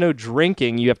if there's no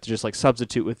drinking, you have to just like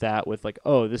substitute with that with like,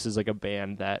 oh, this is like a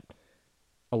band that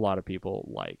a lot of people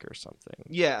like or something.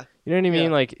 Yeah, You know what I mean? Yeah.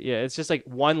 Like yeah, it's just like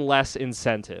one less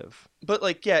incentive. but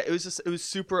like yeah, it was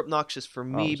super obnoxious for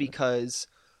me sorry. because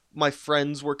my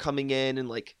friends were coming in and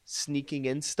like sneaking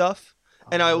in stuff.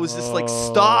 And I was just like,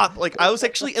 stop. Like, I was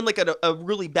actually in like a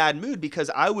really bad mood because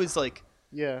I was like,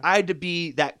 Yeah. I had to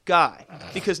be that guy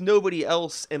because nobody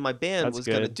else in my band That's was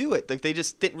going to good. do it. Like, they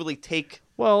just didn't really take,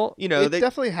 Well, you know, it they,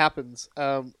 definitely happens.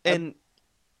 and Sorry,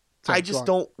 I go just on.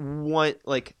 don't want,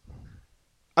 like,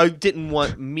 I didn't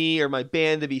want me or my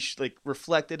band to be like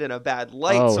reflected in a bad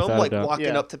light. Oh, So I'm without a like doubt. walking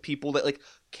Yeah. up to people that like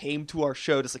came to our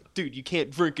show, just like, dude, you can't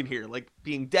drink in here, like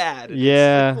being dad. And it's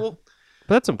Yeah. like, well,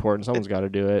 but that's important. Someone's got to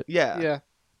do it. yeah. Yeah.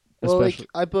 Well, like Especially-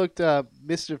 I booked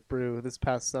Mischief Brew this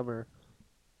past summer,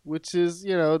 which is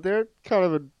they're kind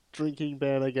of a drinking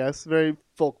band, I guess, very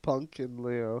folk punk, and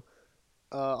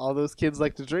all those kids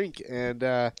like to drink. And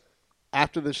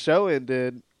after the show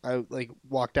ended, I like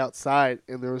walked outside,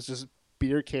 and there was just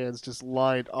beer cans just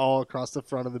lined all across the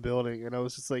front of the building, and I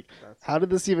was just like, how did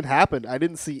this even happen? I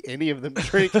didn't see any of them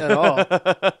drink at all.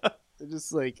 They're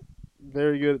just like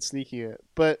very good at sneaking it.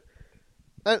 But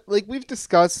like we've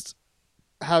discussed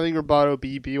having Roboto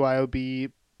be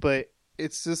BYOB, but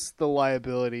it's just the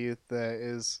liability that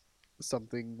is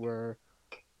something we're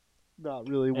not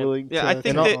really willing yeah, to I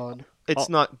think take that- on. It's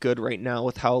not good right now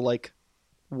with how like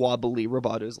wobbly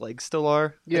Roboto's legs still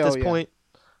are Yeah, at this oh, yeah. point.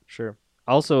 Sure.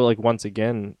 Also, like once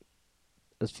again,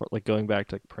 as far like going back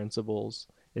to like principles,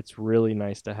 it's really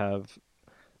nice to have.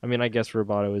 I mean, I guess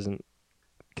Roboto isn't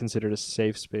considered a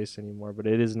safe space anymore, but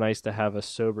it is nice to have a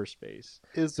sober space.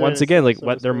 Is there Once a again, like sober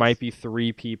what there space? might be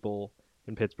 3 people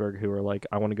in Pittsburgh who are like,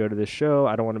 I want to go to this show.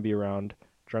 I don't want to be around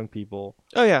drunk people,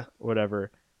 Oh yeah,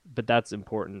 whatever. But that's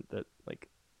important that like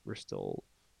we're still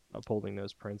upholding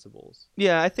those principles.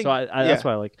 yeah. I think So that's yeah.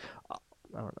 why like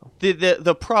I don't know.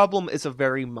 the problem is a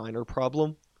very minor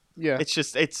problem. Yeah.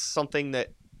 It's something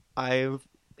that I'm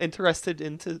interested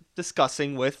into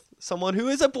discussing with someone who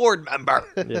is a board member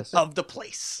Yes. of the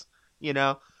place. You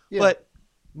know, Yeah. but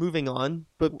moving on.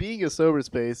 But being a sober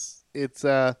space, it's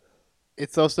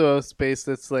also a space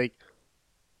that's like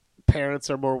parents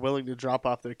are more willing to drop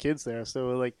off their kids there. So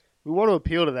like we want to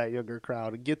appeal to that younger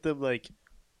crowd and get them like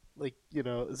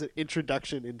as an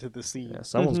introduction into the scene. Yeah,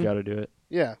 someone's Mhm. got to do it.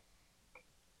 Yeah.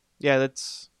 Yeah,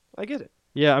 I get it.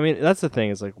 Yeah, I mean that's the thing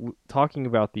is like talking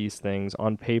about these things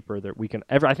on paper that we can.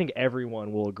 I think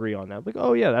everyone will agree on that. Like,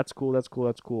 oh yeah, that's cool, that's cool,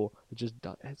 that's cool. It's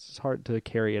just hard to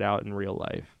carry it out in real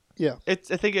life. I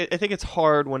think it's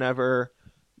hard whenever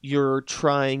you're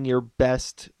trying your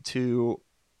best to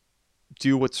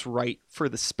do what's right for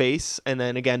the space, and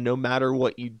then again, no matter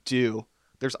what you do,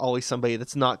 there's always somebody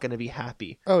that's not going to be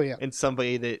happy, Oh yeah. and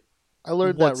somebody that I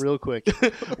learned What's- that real quick.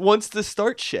 wants to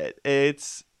start shit.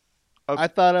 It's I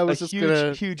thought I a was just huge,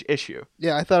 gonna huge issue.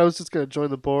 I thought I was just gonna join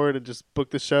the board and just book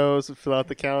the shows and fill out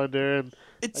the calendar, and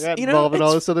It's I got you know, involved in all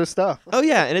it's- this other stuff. oh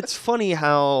yeah, and it's funny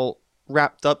how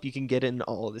wrapped up you can get in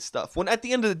all of this stuff. When at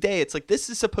the end of the day, it's like this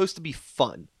is supposed to be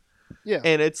fun, Yeah.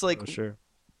 and it's like Oh, sure.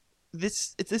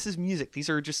 this is music. These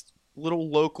are just little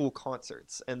local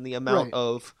concerts, and the amount Right.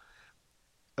 of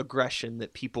aggression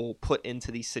that people put into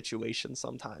these situations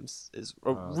sometimes is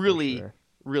Oh, for really sure.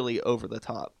 really over the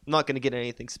top. I'm not going to get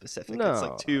anything specific. It's No.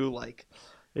 like too like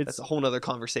It's that's a whole nother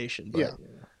conversation. But Yeah.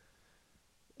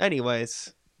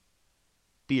 anyways,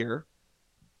 beer.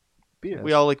 Beer.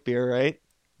 We all like beer, right?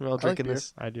 We're all like drinking beer.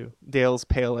 this I do. Dale's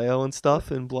Pale Ale and stuff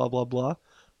and blah blah blah.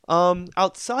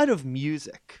 Outside of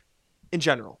music, in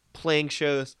general, playing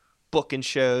shows, booking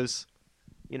shows,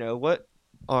 what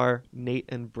are Nate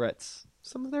and Brett's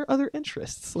some of their other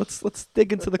interests? Let's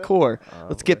dig into the core.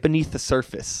 Let's get beneath the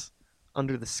surface,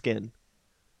 under the skin.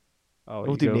 Oh,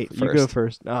 We'll you do go, Nate You go first.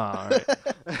 first. Oh,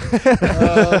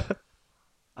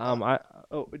 all right.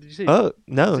 Uh, Did you say? Oh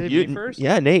no, Say you me first?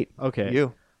 Yeah, Nate. Okay.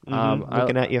 You. Um,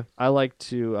 Looking at you. I like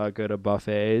to go to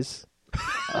buffets.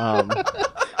 Um,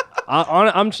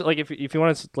 I'm like if you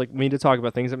want to like me to talk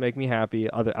about things that make me happy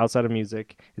outside of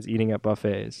music is eating at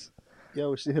buffets. Yeah,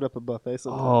 we should hit up a buffet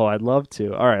sometime. Oh, I'd love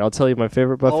to. All right, I'll tell you my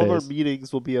favorite buffets. All of our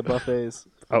meetings will be at buffets.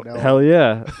 Oh, from now hell on.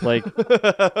 yeah. Like,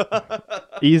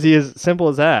 simple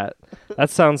as that. That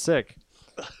sounds sick.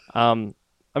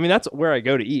 I mean, that's where I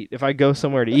go to eat. If I go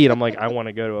somewhere to eat, I'm like, I want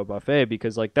to go to a buffet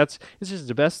because, like, it's just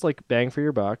the best, like, bang for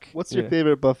your buck. What's You your know,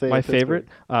 favorite buffet? My in Pittsburgh?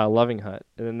 favorite? Loving Hut.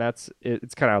 And then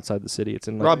it's kind of outside the city. It's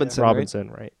in like, Robinson, Robinson,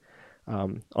 right?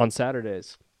 On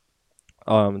Saturdays.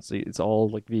 It's all,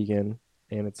 like, vegan.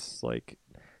 And it's, like,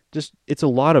 it's a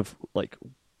lot of, like,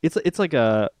 it's like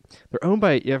they're owned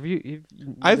by,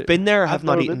 I've been there. I have I've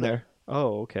not never eaten been there.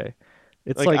 Oh, okay.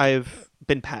 It's Like, like I've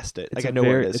been past it. Like it's I know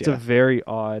where it is. It's yeah. a very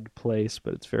odd place,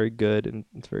 but it's very good and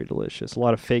it's very delicious. A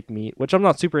lot of fake meat, which I'm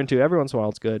not super into. Every once in a while,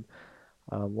 it's good.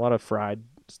 A lot of fried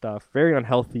stuff. Very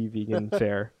unhealthy vegan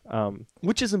fare.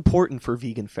 Which is important for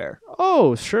vegan fare.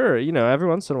 Oh, sure. Every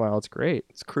once in a while, it's great.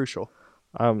 It's crucial.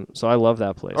 So I love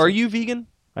that place. Are you vegan?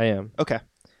 I am. Okay.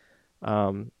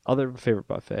 Other favorite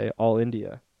buffet, All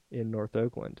India in North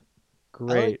Oakland. I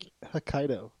Great. like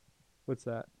Hokkaido. What's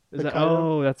that? Is that? Hokkaido?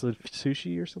 Oh, that's a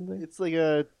sushi or something. It's like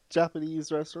a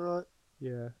Japanese restaurant.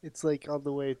 Yeah. It's like on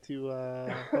the way to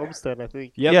Homestead, I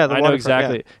think. Yep, Yeah, the I know waterfront,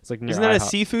 exactly. It's like near Isn't that a IHOP.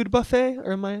 seafood buffet?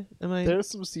 Or am I? There's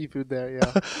some seafood there,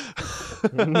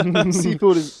 yeah.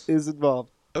 Seafood is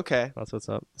involved. Okay. That's what's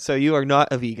up. So you are not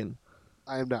a vegan.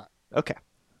 I am not. Okay.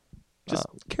 Just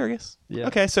curious. Yeah.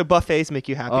 Okay, so buffets make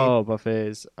you happy. Oh,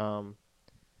 buffets.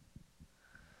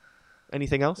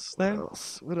 Anything else there?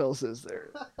 What else is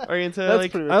there? Are you into That's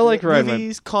like pretty much I like it. riding my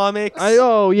movies, comics? yeah,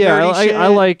 nerdy I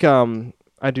shit? like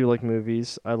I do like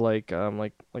movies. I like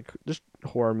just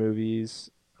horror movies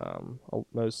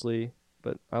mostly,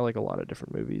 but I like a lot of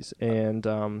different movies. And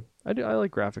I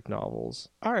like graphic novels.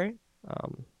 All right.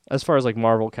 As far as like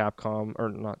Marvel, Capcom or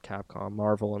not Capcom,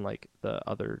 Marvel and like the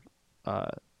other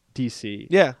DC.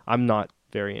 Yeah. I'm not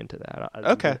very into that.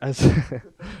 Okay. As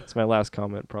my last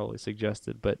comment probably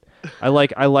suggested, but I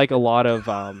like a lot of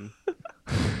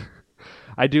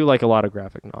I do like a lot of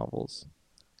graphic novels.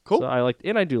 Cool. So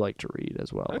I do like to read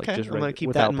as well. Okay, Like just I'm gonna read keep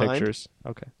without that in mind. pictures.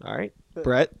 Okay. All right.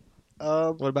 Brett,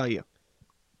 Um, what about you?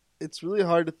 it's really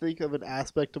hard to think of an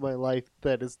aspect of my life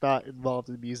that is not involved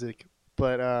in music,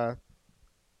 but I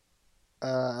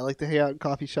like to hang out in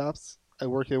coffee shops. I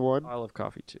work in one, I love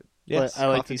coffee too. Yes, but I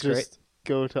like to coffee's great. just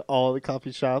go to all the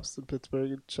coffee shops in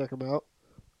Pittsburgh and check them out.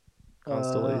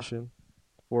 Constellation.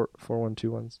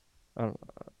 4121s. I don't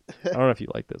know if you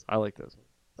like this. I like this.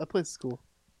 That place is cool.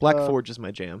 Black uh, Forge is my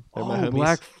jam. They're my Oh, homies.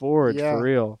 Black Forge Yeah. for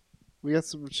real. We got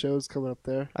some shows coming up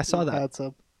there. I saw We've that. Had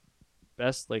some.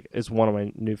 Best is one of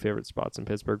my new favorite spots in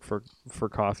Pittsburgh for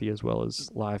coffee as well as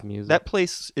live music. That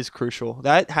place is crucial.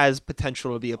 That has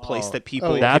potential to be a place Oh. that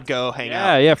people yeah. could go hang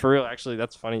yeah, out. yeah, for real. Actually,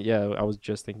 that's funny. Yeah, I was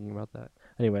just thinking about that.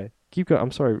 Anyway, keep going.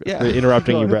 I'm sorry Yeah. for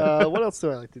interrupting you, Brett. What else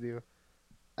do I like to do?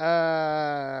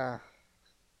 I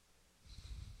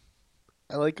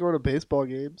like going to baseball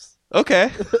games.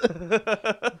 Okay.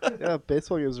 Yeah,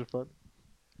 baseball games are fun.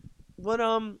 What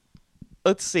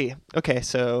let's see. Okay,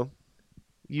 so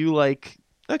you like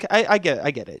okay, I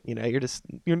get it.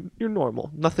 You're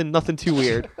normal. Nothing too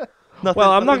weird. Nothing,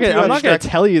 Well, I'm not nothing gonna too abstract.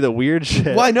 tell you the weird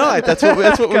shit. Why not? That's what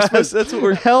we're supposed that's what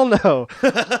we're Hell no.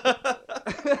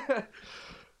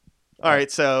 All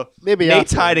right, so Maybe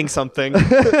Nate's after. hiding something. Maybe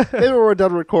when we're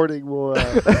done recording, we'll.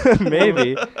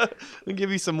 Maybe. We'll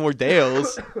give you some more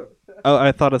Dales. Oh,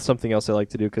 I thought of something else I like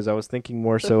to do because I was thinking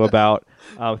more so about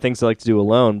things I like to do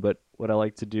alone. But what I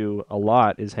like to do a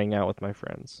lot is hang out with my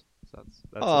friends. So that's it.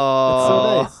 That's Oh,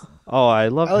 so nice. Oh, I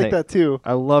love. I like that too.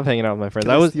 I love hanging out with my friends.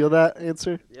 Can I steal that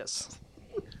answer? Yes.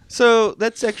 So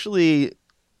that's actually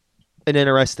an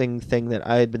interesting thing that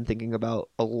I had been thinking about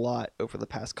a lot over the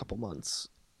past couple months,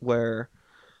 where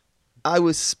I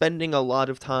was spending a lot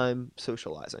of time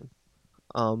socializing,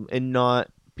 and not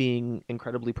being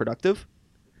incredibly productive,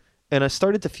 and I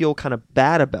started to feel kind of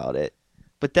bad about it.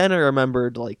 But then I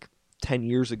remembered, like 10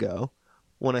 years ago,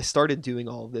 when I started doing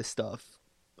all of this stuff,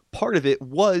 part of it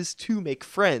was to make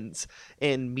friends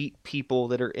and meet people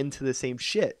that are into the same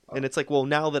shit. And it's like, well,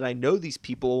 now that I know these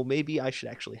people, maybe I should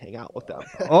actually hang out with them.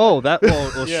 Oh,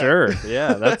 well Yeah. sure.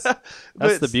 Yeah, that's But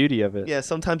the it's- beauty of it. Yeah,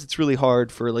 sometimes it's really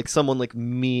hard for like someone like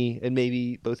me, and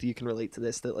maybe both of you can relate to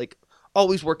this, that like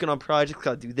always working on projects,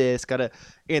 gotta do this, gotta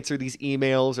answer these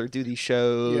emails or do these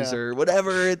shows Yeah. or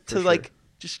whatever to sure. like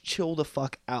just chill the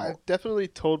fuck out. I've definitely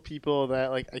told people that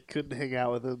like I couldn't hang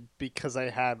out with them because I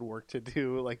had work to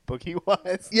do, like booking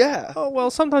wise. Yeah. Oh well,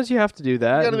 sometimes you have to do You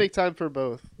that. gotta make time for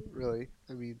both, really.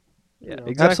 I mean, Yeah, You know?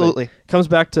 exactly. Absolutely. Comes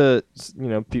back to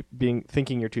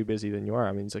thinking you're too busy than you are.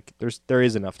 I mean, it's like there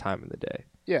is enough time in the day,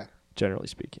 Yeah. generally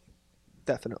speaking.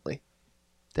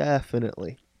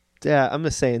 Definitely. Yeah, I'm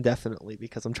just saying definitely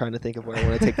because I'm trying to think of where I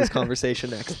want to take this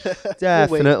conversation next.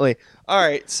 Definitely. All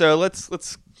right, so let's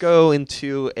go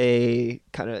into a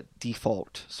kind of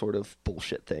default sort of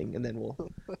bullshit thing, and then we'll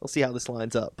see how this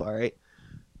lines up. All right,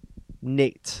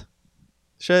 Nate.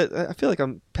 I feel like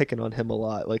I'm picking on him a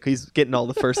lot. Like he's getting all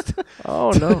the first.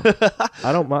 Oh no,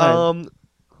 I don't mind.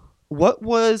 What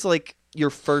was like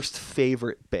your first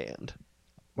favorite band?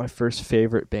 My first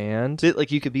favorite band?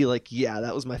 Like you could be like, yeah,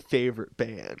 that was my favorite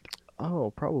band.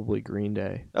 Oh, probably Green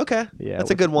Day. Okay, Yeah,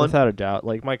 that's a good one. Without a doubt.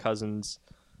 Like my cousins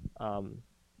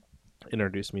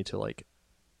introduced me to like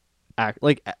I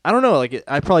don't know, like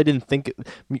I probably didn't think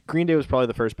Green Day was probably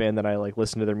the first band that I like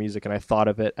listened to their music and I thought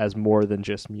of it as more than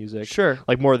just music. Sure.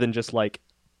 Like more than just like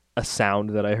a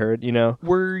sound that I heard, you know?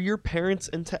 Were your parents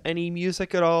into any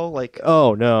music at all? Like,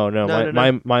 Oh no. No.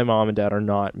 My mom and dad are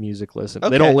not music listeners.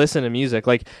 Okay. They don't listen to music.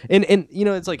 Like and you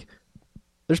know, it's like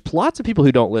there's lots of people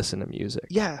who don't listen to music.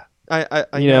 yeah, I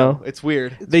You know. know? It's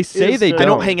weird. They say they I don't. I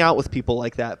don't hang out with people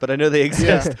like that, but I know they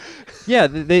exist. Yeah,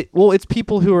 well, it's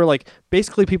people who are like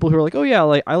basically people who are like, oh yeah,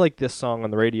 like I like this song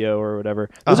on the radio or whatever.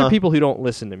 Those Uh-huh. are people who don't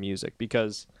listen to music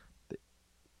because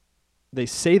they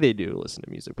say they do listen to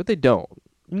music, but they don't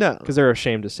No. because they're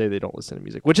ashamed to say they don't listen to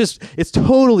music. Which is it's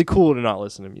totally cool to not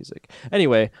listen to music.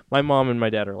 Anyway, my mom and my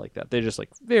dad are like that. They're just like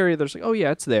they're just like, oh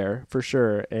yeah, it's there for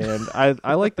sure. And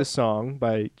I like this song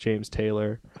by James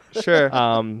Taylor. Sure.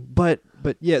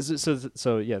 But yeah,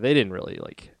 so yeah, they didn't really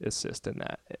like assist in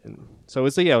that, and so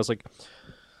it's I was like,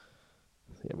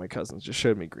 yeah, my cousins just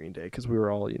showed me Green Day because we were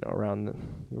all we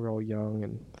were all young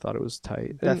and thought it was tight.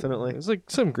 And Definitely. it's like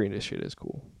some Green Day shit is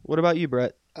cool. What about you,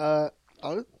 Brett?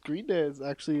 Green Day is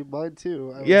actually mine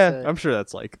too. I would Yeah, say. I'm sure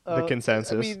that's like the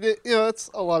consensus. I mean, it's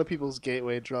a lot of people's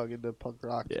gateway drug into punk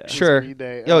rock. Yeah. is Sure. Green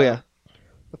Day. Oh yeah.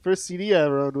 The first CD I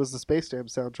ever owned was the Space Jam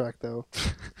soundtrack, though.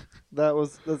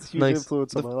 that's a huge Nice.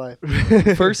 influence on my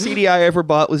life. First CD I ever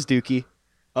bought was Dookie.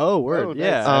 oh, word, Oh, nice.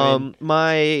 yeah. I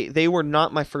mean, They were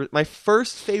not my first. My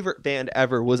first favorite band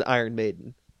ever was Iron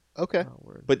Maiden, Okay. oh,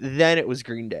 word. but then it was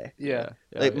Green Day. Yeah.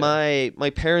 Like yeah. my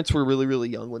parents were really really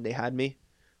young when they had me,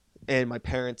 and my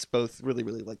parents both really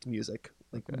really liked music,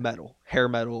 like Okay. metal, hair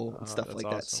metal, Oh, and stuff that's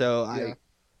like that. awesome. So Yeah. I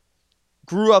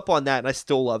grew up on that, and I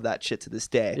still love that shit to this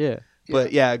day. Yeah.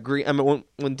 But yeah, Green. I mean,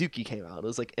 when Dookie came out, it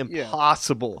was like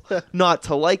impossible not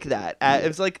to like that. It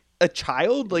was like a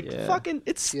child, like Yeah. fucking.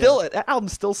 It's still that album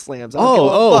still slams. I don't give a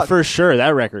Oh, fuck. for sure, that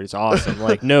record is awesome.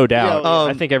 Like no doubt. Yeah,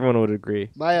 I think everyone would agree.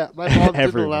 My mom didn't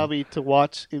Everyone. allow me to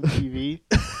watch MTV,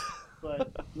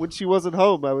 but when she wasn't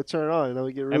home, I would turn it on and I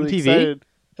would get really MTV? excited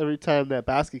every time that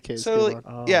Basket Case So came like,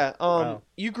 on. Oh, yeah. wow.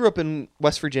 You grew up in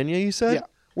West Virginia, you said. Yeah.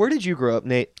 Where did you grow up,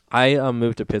 Nate? I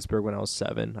moved to Pittsburgh when I was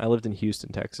 7. I lived in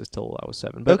Houston, Texas, till I was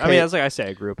 7. But I Okay. mean, as like I say,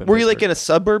 I grew up in. Were you like Pittsburgh. in a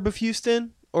suburb of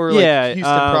Houston or like Yeah, Houston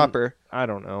proper? I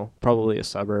don't know, probably a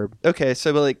suburb. Okay,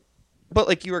 so but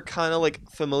like you were kind of like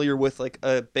familiar with like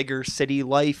a bigger city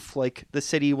life. Like the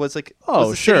city was like. was Oh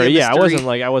the city sure, a yeah. I mystery?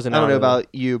 wasn't. I don't out know of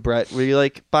about you, Brett. Were you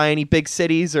like by any big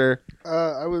cities or?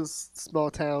 I was small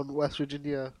town West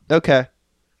Virginia. Okay.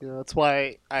 That's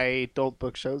why I don't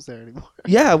book shows there anymore.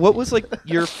 Yeah, what was like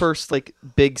your first like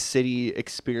big city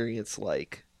experience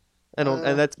like? And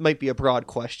that might be a broad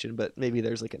question, but maybe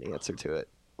there's like an answer to it.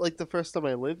 Like the first time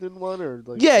I lived in one, or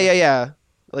like Yeah.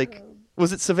 Like,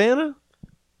 was it Savannah?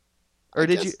 Or I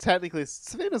did guess you? Technically,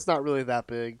 Savannah's not really that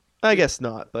big. I guess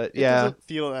not, but It yeah, doesn't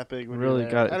feel that big when really you're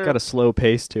there. I don't- got a slow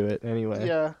pace to it. Anyway.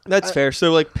 Yeah, that's I- fair.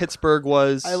 So like Pittsburgh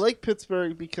was. I like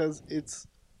Pittsburgh because it's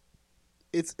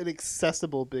an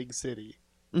accessible big city.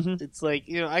 Mhm. It's like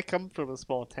I come from a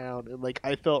small town, and like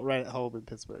I felt right at home in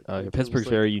Pittsburgh. Oh, Like, yeah, it Pittsburgh's was,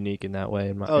 like, very unique in that way,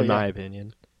 in Oh, my yeah.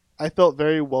 opinion. I felt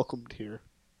very welcomed here.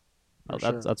 Oh,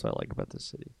 For that's what I like about this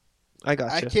city. I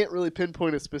got I you. can't really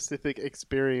pinpoint a specific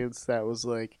experience that was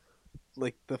like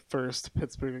the first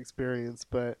Pittsburgh experience,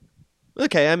 but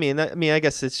Okay, I mean, I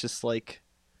guess it's just like.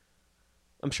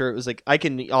 I'm sure it was like I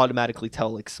can automatically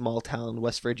tell like small town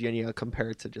West Virginia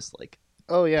compared to just like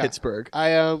oh yeah, Pittsburgh.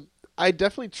 I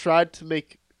definitely tried to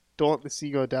make Don't Let the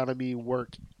Sea Go Down on Me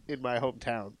work in my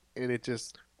hometown, and it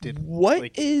just didn't. What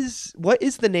like- is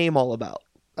the name all about?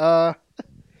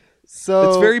 So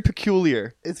It's very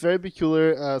peculiar.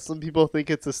 peculiar. Some people think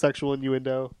it's a sexual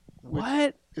innuendo. Which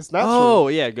What? It's not Oh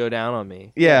yeah, go down on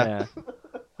me. Yeah.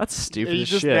 That's true. stupid Are you as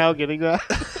just shit. now getting that?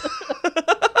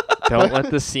 Don't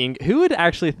let the scene. Who would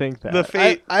actually think that? The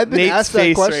fate. I've been Nate's asked that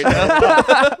face question.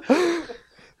 right now.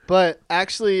 But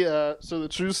actually, so the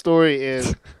true story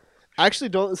is, actually,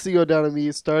 Don't Let the Sea Go Down on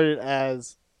Me started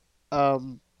as I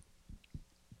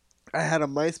had a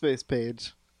MySpace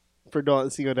page for Don't Let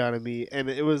the Sea Go Down on Me, and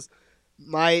it was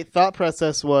my thought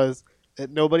process was that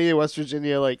nobody in West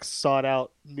Virginia like sought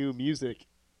out new music,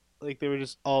 like they were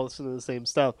just all listening to the same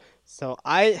stuff. So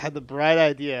I had the bright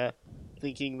idea,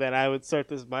 thinking that I would start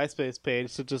this MySpace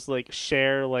page to just like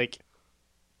share like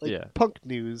Yeah. punk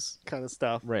news kind of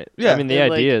stuff. Right. Yeah. I mean, the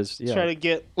And, idea like, is yeah. Try to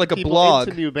get Like a people blog.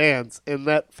 into new bands, and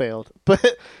that failed. But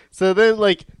so then,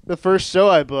 like the first show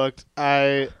I booked,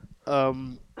 I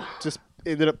just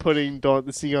ended up putting "Don't Let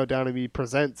the Sea Go Down on Me"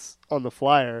 presents on the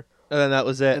flyer, And then that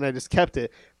was it. and I just kept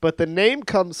it. But the name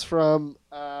comes from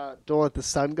 "Don't Let the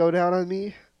Sun Go Down on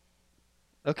Me."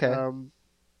 Okay.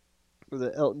 Was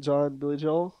it Elton John, Billy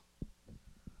Joel?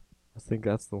 I think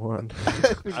that's the one.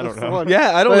 think I don't that's the know. one.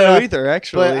 Yeah, I don't But, know either,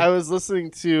 actually. But I was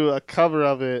listening to a cover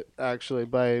of it actually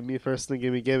by Me First and the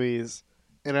Gimme Gimmes,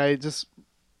 and I just,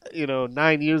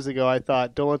 9 years ago I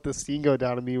thought "Don't Let the Sea Go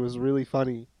Down on Me" was really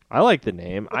funny. I like the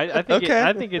name. I think Okay.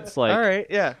 I think it's like All right,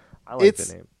 yeah. I like It's-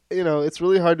 the name. It's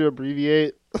really hard to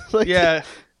abbreviate. Like, Yeah,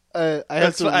 I have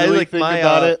That's to what I really like think my,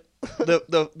 about it.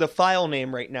 the file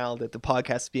name right now that the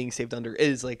podcast is being saved under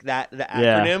is like the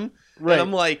Yeah. acronym. Right. And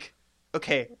I'm like,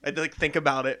 okay, I had to like think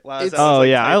about it while I was, It's- Oh like,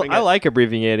 yeah, typing I it. like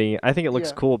abbreviating. I think it looks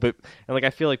Yeah. cool, but and like I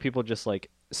feel like people just like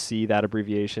see that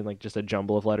abbreviation like just a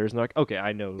jumble of letters and they're like, okay,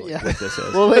 I know like, Yeah. what this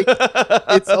is. Well, like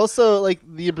it's also like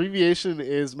the abbreviation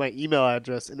is my email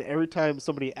address, and every time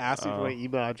somebody asks me for Oh. my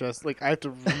email address, like I have to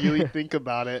really think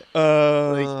about it.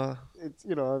 Uh, It's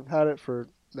I've had it for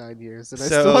 9 years, and I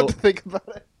So- still have to think about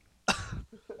it.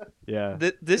 yeah.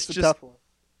 this It's a just tough one.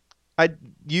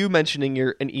 you mentioning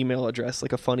an email address,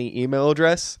 like a funny email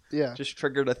address, Yeah. just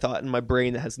triggered a thought in my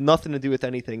brain that has nothing to do with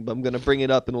anything, but I'm gonna bring it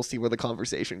up and we'll see where the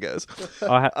conversation goes.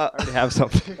 I already have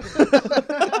something.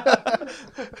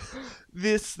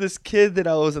 This kid that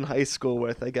I was in high school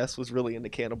with, I guess, was really into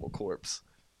Cannibal Corpse,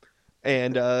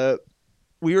 and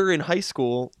we were in high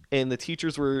school, and the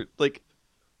teachers were like,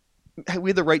 we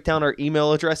had to write down our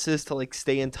email addresses to like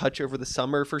stay in touch over the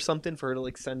summer for something, for her to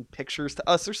like send pictures to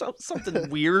us or something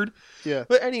weird. Yeah.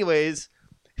 But anyways,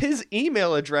 his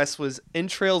email address was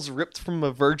entrails ripped from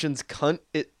a virgin's cunt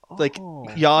at like Oh.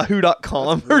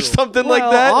 yahoo.com That's or brutal. something Well, like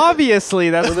that. obviously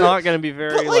that's not going to be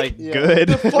very But, like, Yeah. good.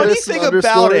 The funny There's some thing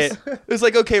about it underscores. is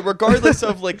like, okay, regardless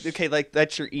of like, okay, like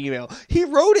that's your email. He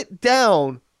wrote it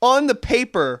down on the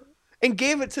paper and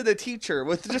gave it to the teacher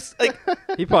with just like,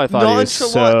 He probably thought he was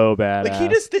nonchalant. so bad. like he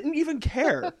just didn't even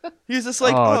care. He was just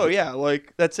like, Oh, oh yeah,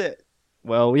 like that's it.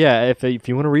 Well, yeah. If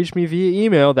you want to reach me via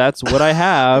email, that's what I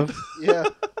have. Yeah.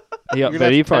 Yeah, You're gonna but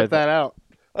have he to probably type that out.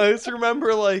 I just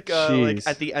remember like Jeez.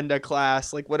 at the end of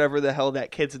class, like whatever the hell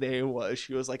that kid's name was,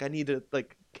 she was like, I need to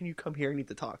like, can you come here? I need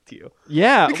to talk to you.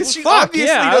 yeah, Because she fuck, obviously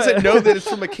yeah. doesn't know that it's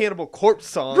from a Cannibal Corpse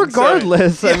song. so-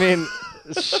 Regardless, I mean,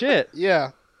 shit.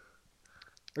 Yeah.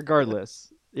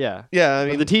 Regardless, yeah. Yeah, I But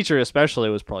mean, the teacher especially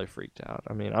was probably freaked out.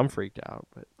 I mean, I'm freaked out,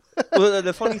 but well,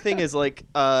 the funny thing is, like,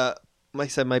 like I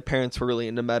said, my parents were really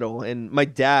into metal, and my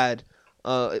dad,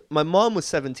 my mom was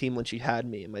 17 when she had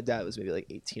me, and my dad was maybe like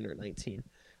 18 or 19.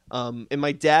 And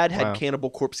my dad had Wow. Cannibal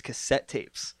Corpse cassette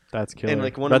tapes, that's killer. and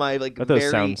like one that, of my like that does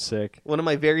very sound sick. one of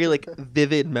my very like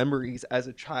vivid memories as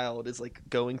a child is like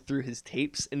going through his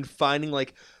tapes and finding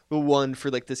like the one for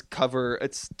like this cover.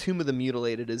 It's Tomb of the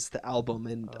Mutilated is the album,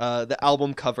 and the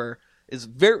album cover is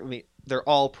very. I mean, they're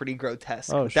all pretty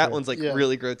grotesque. Oh, but that sure. one's like Yeah.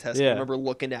 really grotesque. I Yeah. remember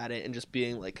looking at it and just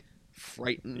being like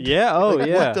frightened. Yeah. Oh, Like,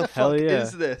 yeah. What the Hell fuck yeah.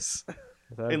 is this?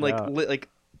 Without And a like doubt. like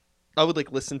I would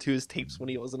like listen to his tapes when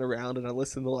he wasn't around, and I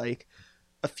listened to like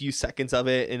a few seconds of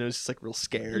it, and it was just like real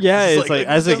scared. Yeah, Just it's like,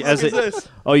 as what a- the as fuck a- is this?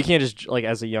 Oh, you can't just like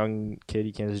as a young kid,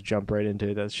 you can't just jump right into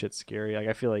it. That shit's scary. Like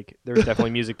I feel like there was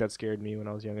definitely music that scared me when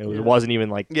I was young. It Yeah. wasn't even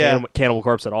like Yeah. Cannibal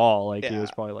Corpse at all. Like it Yeah.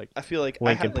 was probably like I feel like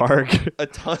Linkin I had, like, Park. a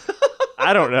ton.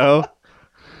 I don't know.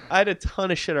 I had a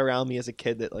ton of shit around me as a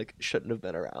kid that like shouldn't have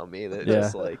been around me. That Yeah.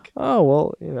 just like Oh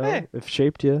well, you know, Hey. it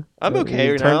shaped you. I'm You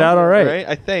okay. turned now, out all right.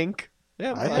 I think.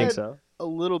 Yeah, I'm I fine. think had- so. A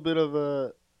little bit of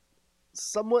a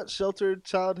somewhat sheltered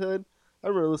childhood. I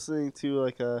remember listening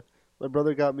to my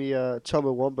brother got me a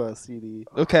Chumbawamba CD.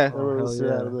 Okay. I remember hell listening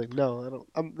to that. yeah. I'm like, no, I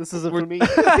don't. This isn't We're- for me.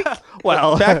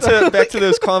 Well, back to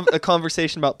those a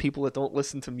conversation about people that don't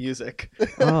listen to music.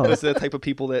 oh, Those are the type of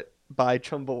people that buy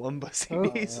Chumbawamba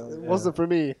CDs. It wasn't for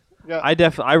me. Yeah.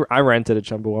 I rented a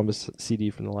Chumbawamba CD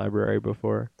from the library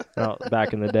before,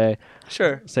 back in the day.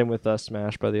 Sure. Same with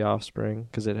Smash by the Offspring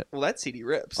because it. Well, that CD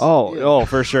rips. Oh,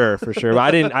 for sure. But I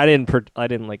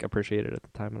didn't like appreciate it at the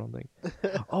time. I don't think.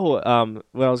 Oh,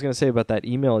 what I was gonna say about that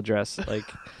email address, like,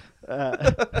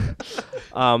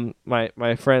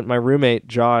 my roommate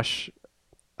Josh,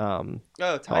 Oh,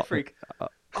 Tie Oh, Freak.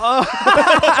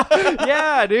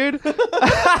 Yeah, dude. Dude,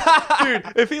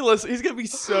 if he listens, he's gonna be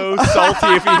so salty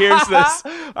if he hears this.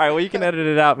 All right, well, you can edit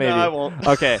it out, maybe. No, I won't.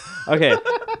 Okay.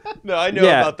 No, I know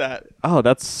Yeah. about that. Oh,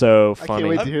 that's so I funny. can't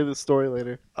wait to hear the story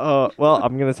later. Oh, well,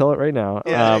 I'm gonna tell it right now.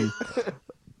 Yeah.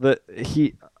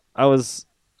 I was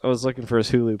looking for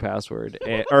his Hulu password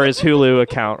or his Hulu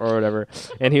account or whatever,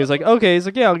 and he was like, "Okay," he's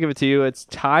like, "Yeah, I'll give it to you. It's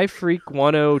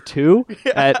TieFreak102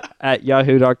 at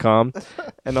yahoo.com,"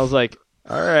 and I was like,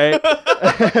 "All right."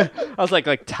 I was like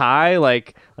Thai,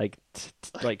 like Thai,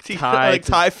 Like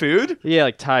Thai food. yeah,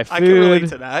 like Thai food. I can relate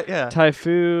to that. Yeah. Thai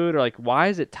food, or like, why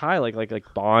is it Thai? Like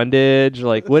bondage.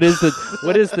 Like, what is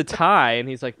the Thai? And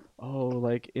he's like, oh,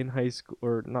 like in high school,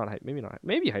 or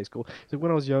maybe high school. He's like,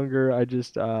 when I was younger, I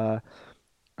just I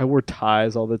wore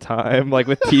ties all the time, like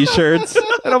with t-shirts.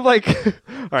 And I'm like,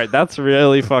 all right, that's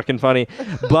really fucking funny.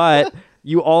 But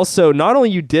you also, not only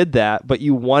you did that, but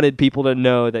you wanted people to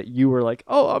know that you were like,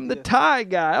 oh, I'm the tie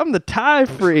guy. I'm the tie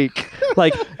freak.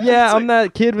 Like, yeah, I'm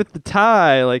that kid with the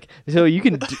tie. Like, so you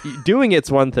can, doing it's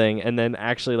one thing, and then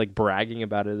actually like bragging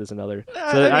about it is another.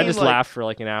 So I mean, just like, laughed for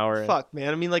like an hour. Fuck,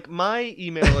 man. I mean, like my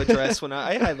email address when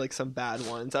I had like some bad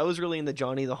ones. I was really into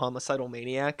Johnny the Homicidal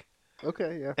Maniac.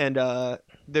 Okay, yeah. And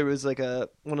there was like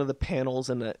one of the panels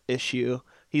in the issue.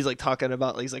 He's like talking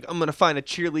about, like, he's like, I'm gonna find a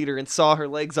cheerleader and saw her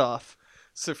legs off.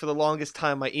 So for the longest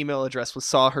time, my email address was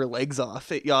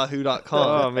sawherlegsoff at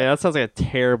yahoo.com. Oh man, that sounds like a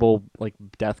terrible like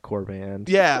deathcore band.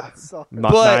 Yeah, So,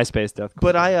 But- MySpace deathcore.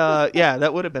 but yeah,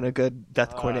 that would have been a good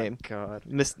deathcore name. God.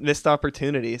 Missed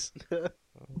opportunities.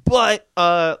 But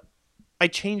I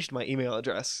changed my email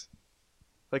address.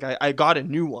 Like I got a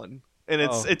new one. And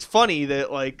it's funny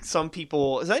that like some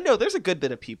people, as I know there's a good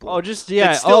bit of people. Oh, just yeah.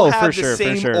 that still Oh, have for the sure,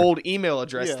 same for sure. old email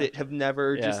address Yeah. that have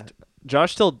never Yeah. just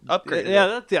Josh still upgraded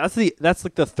Yeah, that's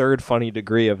like the third funny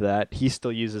degree of that. He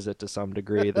still uses it to some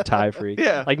degree. The tie freak.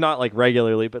 Yeah. Like not like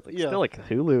regularly, but like Yeah. still like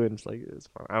Hulu, and it's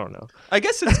fun. I don't know. I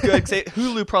guess it's good 'cause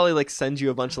Hulu probably like sends you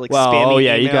a bunch of like Well, spammy oh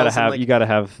yeah, emails you gotta and, have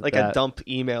like, like a that. dump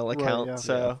email Right, account. yeah.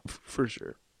 So for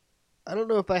sure. I don't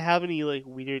know if I have any like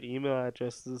weird email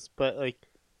addresses, but like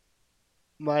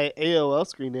my AOL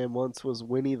screen name once was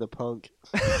Winnie the Punk.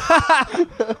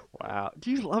 Wow, do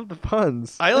you love the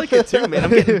puns? I like it too, man. I'm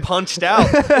getting punched out.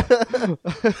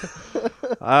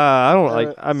 I don't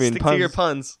like. I mean, Stick puns. to your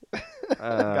puns.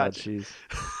 Gotcha. Jeez.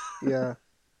 Yeah.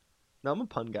 No, I'm a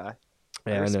pun guy.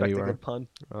 Yeah, I know respect you a are. good pun.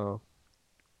 Oh.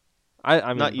 I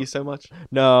mean, Not you so much.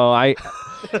 No,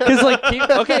 because like,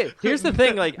 okay, here's the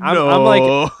thing. Like, I'm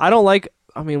like, I don't like.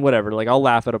 I mean, whatever. Like, I'll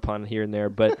laugh at a pun here and there,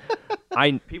 but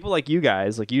people like you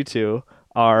guys, like you two,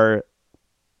 are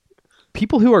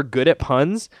people who are good at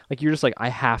puns. Like, you're just like, I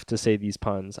have to say these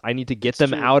puns. I need to get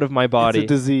them true. out of my body.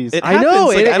 It's a disease. It I know. happens,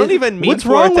 like, it- I don't it- even mean what's for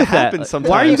wrong it to with that? happen sometimes.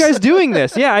 Why are you guys doing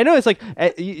this? Yeah, I know. It's like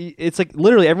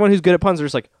literally everyone who's good at puns are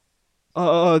just like,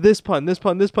 this pun,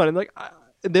 and like.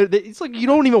 It's like you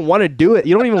don't even want to do it.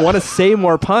 You don't even want to say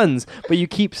more puns, but you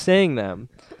keep saying them.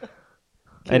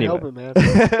 Can't Anyway. help it, man.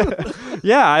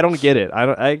 Yeah, I don't get it.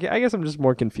 I guess I'm just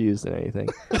more confused than anything.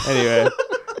 Anyway,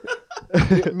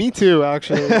 Me too,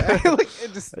 actually. Like,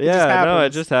 it just yeah, no, it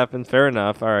happens. just happened. Fair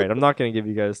enough. All right, I'm not gonna give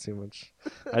you guys too much.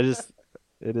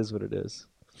 It is what it is.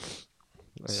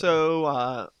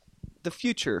 So, the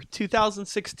future,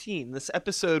 2016. This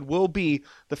episode will be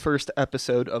the first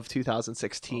episode of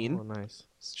 2016. Oh, nice.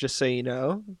 Just so you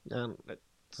know.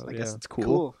 I guess it's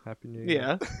cool. Happy New Year.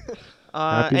 Yeah.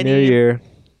 Happy New Year.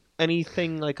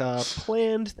 Anything like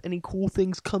planned? Any cool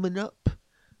things coming up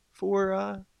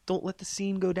for Don't Let the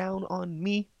Scene Go Down on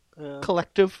Me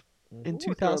Collective in We're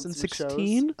working on some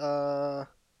 2016? shows.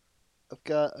 I've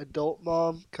got Adult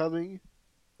Mom coming.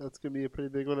 That's gonna be a pretty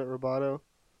big one at Roboto.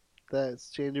 That's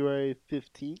January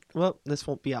 15th. Well, this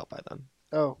won't be out by then.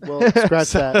 Oh, well,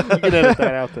 scratch that. You can edit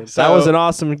that out then. So- That was an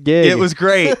awesome gig. It was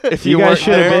great. If You you, guys weren't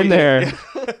should have been there.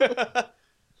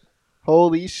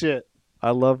 Holy shit.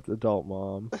 I loved Adult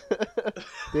Mom.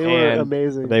 They were And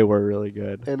amazing. They were really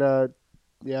good. And,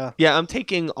 yeah. Yeah, I'm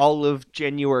taking all of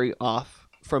January off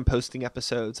from posting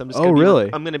episodes. I'm just Oh, gonna be really?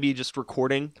 I'm gonna be just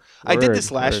recording. I did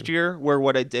this last Word. year where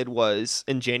what I did was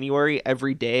in January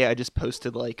every day I just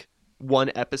posted like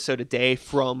one episode a day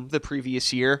from the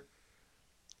previous year,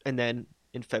 and then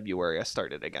in February I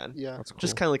started again. Yeah. That's cool.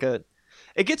 Just kind of like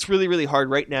it gets really really hard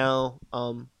right now.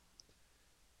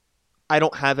 I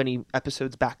don't have any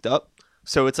episodes backed up,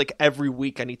 so it's like every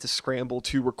week I need to scramble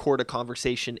to record a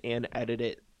conversation and edit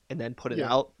it and then put it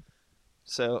Yeah. out.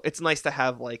 So it's nice to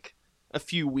have like a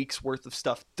few weeks worth of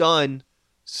stuff done.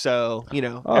 So, every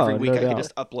Oh, week no I can doubt.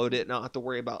 just upload it and not have to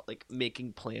worry about like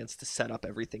making plans to set up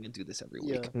everything and do this every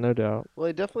Yeah. week. No doubt. Well,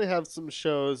 I definitely have some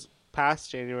shows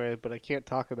past January, but I can't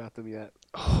talk about them yet.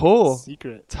 Oh,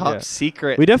 secret. top Yeah.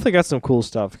 secret. We definitely got some cool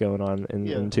stuff going on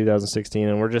Yeah. in 2016,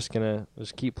 and we're just gonna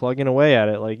keep plugging away at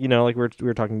it. Like like we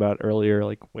were talking about earlier,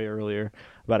 like way earlier,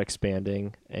 about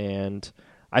expanding. And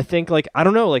I think like I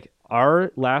don't know, like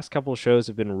our last couple of shows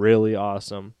have been really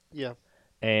awesome, Yeah.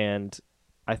 and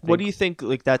I think What do you think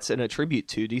like that's an attribute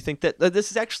to? Do you think that this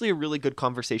is actually a really good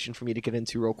conversation for me to get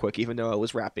into real quick, even though I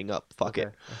was wrapping up? Fuck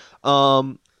it.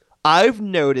 I've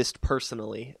noticed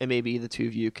personally, and maybe the two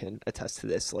of you can attest to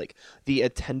this, like the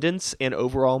attendance and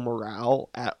overall morale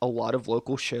at a lot of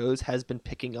local shows has been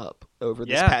picking up over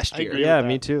this past I year. agree. Yeah, with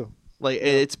me that. too. Like Yeah.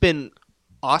 it's been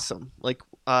awesome. Like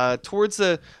towards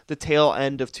the tail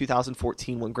end of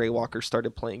 2014 when Grey Walker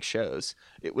started playing shows,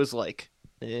 it was like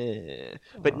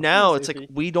but Aw. now That's it's like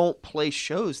iffy. we don't play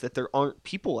shows that there aren't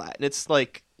people at, and it's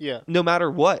like Yeah. no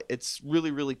matter what, it's really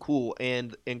really cool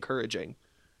and encouraging.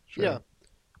 Sure. Yeah.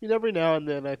 I mean, every now and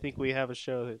then I think we have a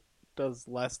show that does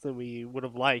less than we would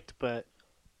have liked, but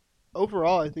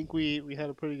overall I think we had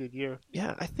a pretty good year.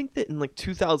 Yeah, I think that in like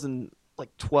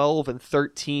 2012 and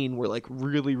 13 were like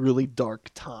really really dark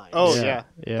times. Oh Yeah.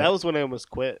 yeah. That was when I almost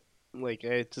quit. Like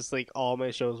it just like all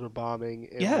my shows were bombing.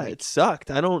 And, yeah, like, it sucked.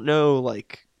 I don't know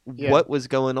like Yeah. what was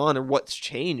going on or what's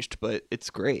changed, but it's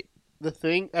great. the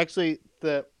thing actually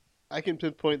that I can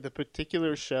pinpoint the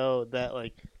particular show that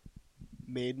like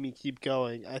made me keep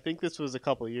going. I think this was a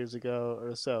couple years ago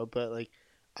or so, but like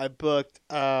I booked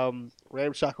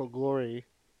Ramshackle Glory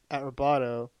at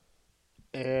Roboto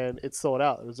and it sold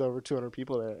out. There was over 200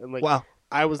 people there. And like Wow.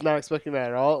 I was not expecting that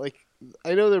at all. Like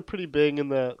I know they're pretty big in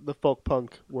the folk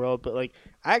punk world, but like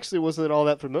I actually wasn't all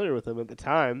that familiar with them at the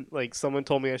time. Like someone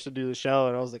told me I should do the show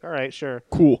and I was like, "All right, sure."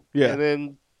 Cool. And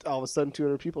then all of a sudden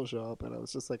 200 people show up and I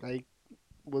was just like I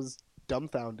was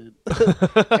dumbfounded.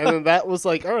 And then that was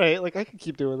like, all right, like I can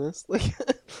keep doing this. Like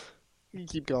you can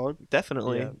keep going.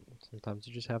 Definitely. Yeah. Sometimes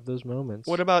you just have those moments.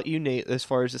 What about you, Nate, as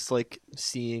far as just like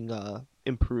seeing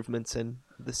improvements in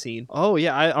the scene? Oh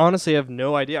yeah, I honestly have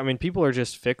no idea. I mean, people are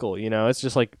just fickle, you know. It's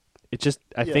just like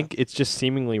I Yeah. think it's just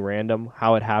seemingly random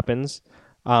how it happens.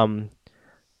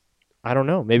 I don't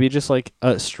know. Maybe just like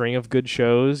a string of good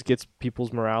shows gets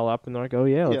people's morale up, and they're like, "Oh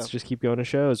yeah, let's Yeah. just keep going to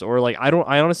shows." Or like, I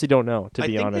honestly don't know, to be I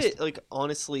think honest. that, like,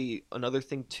 honestly, another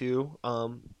thing too,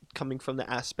 coming from the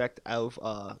aspect of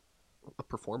a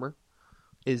performer,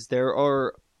 is there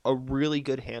are a really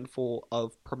good handful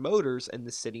of promoters in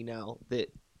the city now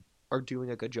that are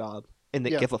doing a good job and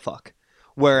that Yeah. give a fuck.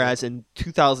 Whereas in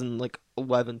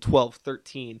 2011, 12,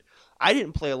 13, I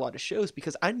didn't play a lot of shows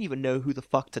because I didn't even know who the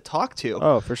fuck to talk to.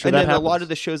 Oh, for sure. and that then happens. a lot of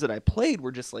the shows that I played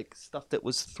were just like stuff that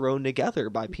was thrown together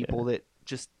by people that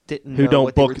just didn't who know don't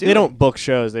what they were book, doing. they don't book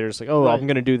shows. They're just like, "Oh, Right. I'm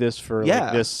gonna do this for Yeah.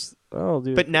 like this." Oh,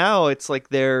 dude. But now it's like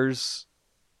there's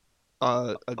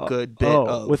a good bit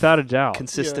of without a doubt.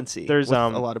 consistency. There's, with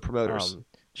um, a lot of promoters.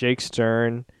 Jake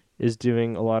Stern is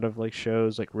doing a lot of like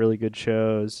shows, like really good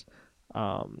shows.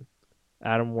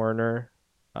 Adam Werner,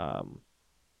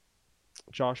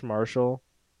 Josh Marshall.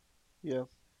 Yeah.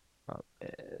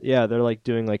 Yeah, they're like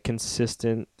doing like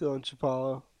consistent. Dylan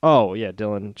Chapalo, Oh yeah,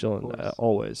 Dylan, course.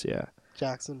 always, yeah.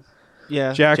 Jackson.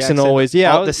 Yeah, Jackson always,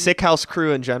 yeah. All the Sick House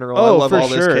crew in general. Oh, I love for all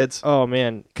sure. those kids. Oh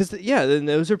man, because then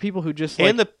those are people who just like,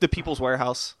 And the People's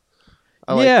Warehouse.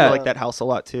 I Yeah. like that house a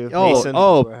lot too. oh Mason.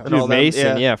 Warehouse. dude, all them, Mason,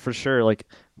 yeah. yeah, for sure. Like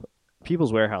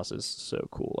People's Warehouse is so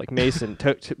cool. Like Mason,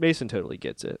 Mason totally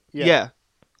gets it. Yeah.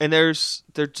 And there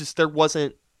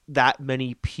wasn't that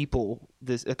many people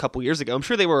a couple years ago. I'm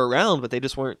sure they were around, but they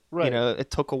just weren't. You Right. know, it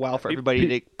took a while for Pe- everybody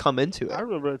pe- to come into I it.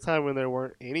 remember a time when there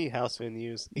weren't any house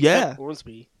venues. Yeah. Except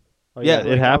Ormsby. Oh, Yeah, it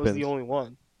Like, I happens. was the only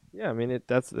one. Yeah, I mean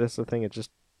that's the thing.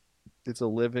 It's a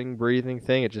living, breathing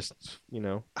thing. It just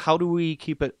How do we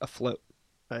keep it afloat?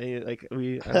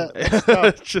 It's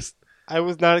tough. Just I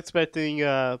was not expecting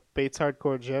Bates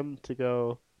Hardcore Gym to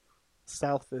go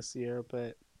south this year,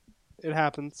 but it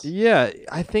happens. Yeah,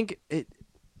 I think it.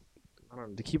 I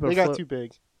don't know, to keep it They got afloat. too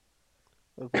big.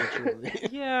 Unfortunately.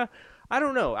 Yeah, I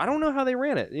don't know. I don't know how they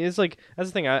ran it. It's like that's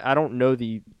the thing. I don't know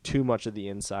too much of the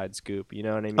inside scoop. You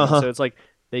know what I mean? Uh-huh. So it's like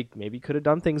they maybe could have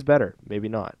done things better. Maybe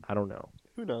not. I don't know.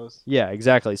 Who knows? Yeah,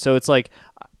 exactly. So it's like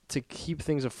to keep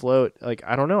things afloat. Like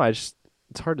I don't know. It's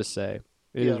hard to say.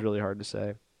 It is Yeah. really hard to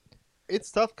say. It's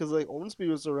tough because like Ormsby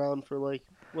was around for like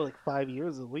 5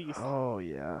 years at least. Oh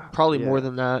yeah. probably Yeah. more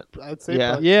than that. I'd say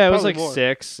Yeah. probably, Yeah, it was probably like more.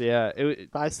 6. Yeah.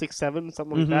 5, 6, 7,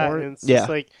 something like Mhm. that. More- And it's yeah. just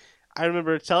like I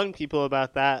remember telling people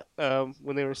about that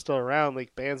when they were still around.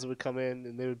 Like bands would come in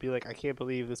and they would be like, "I can't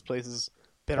believe this place has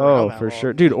been around." Oh, that for long."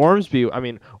 sure, dude. Ormsby. I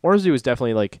mean, Ormsby was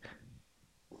definitely like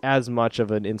as much of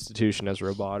an institution as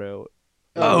Roboto.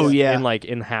 Oh, is yeah. in like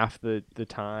in half the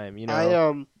time. You know. I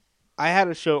I had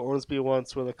a show at Ormsby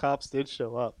once where the cops did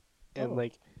show up, and Oh.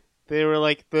 like they were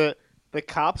like the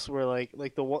cops were like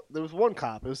the one. There was one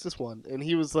cop. It was just one, and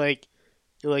he was like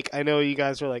I know you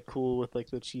guys are like cool with like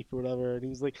the chief or whatever, and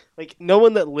he's like no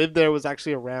one that lived there was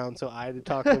actually around, so I had to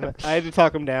talk him. I had to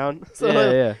talk him down. So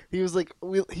yeah. he was like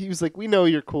we know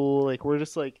you're cool. Like we're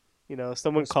just like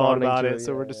someone called Responding about to it, it,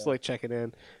 so we're yeah, just yeah. like checking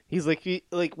in. He's like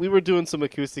we were doing some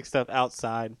acoustic stuff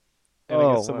outside, and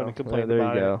I guess someone complained there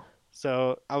about you it. go.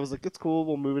 So I was like, it's cool.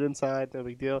 We'll move it inside. No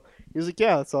big deal. He was like,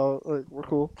 yeah, it's all. Like, we're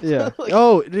cool. Yeah. Like,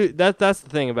 Oh, dude, that's the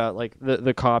thing about like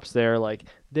the cops there. Like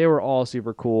they were all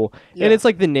super cool, yeah. and it's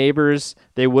like the neighbors.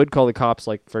 They would call the cops,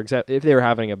 like for example, if they were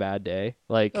having a bad day.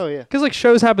 Like, Oh yeah. because like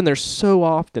shows happen there so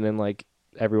often, and like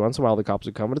every once in a while the cops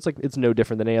would come, but it's like it's no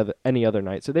different than any other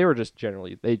night. So they were just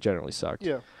generally sucked.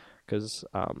 Yeah. Because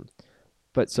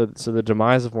but so the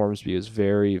demise of Ormsby is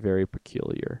very, very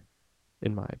peculiar,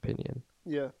 in my opinion.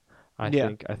 Yeah. I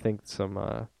Yeah. think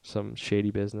some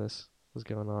shady business was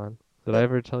going on. Did I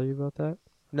ever tell you about that?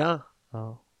 No.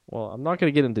 Oh, well, I'm not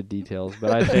gonna get into details,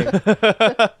 but I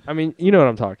think I mean you know what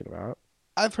I'm talking about.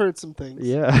 I've heard some things.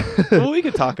 Yeah. Well, we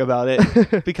could talk about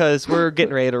it because we're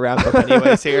getting ready to wrap up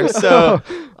anyways here. So,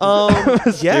 yeah.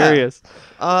 Mysterious.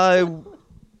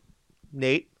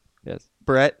 Nate, Yes.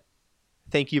 Brett,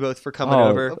 thank you both for coming Oh,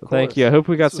 over. Of thank course. you. I hope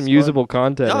we got This some was fun. usable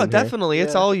content. No, in here. definitely.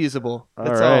 It's Yeah. all usable. All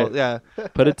It's right. all, yeah.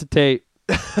 Put it to tape.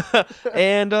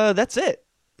 And that's it.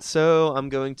 So I'm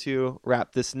going to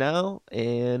wrap this now,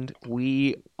 and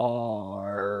we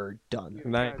are done. Good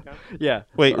night. Yeah.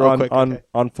 Wait, real on quick. on okay.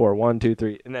 on 4. 1, 2,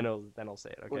 3, and then I'll say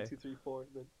it. Okay. 1, 2, 3, 4.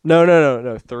 Then...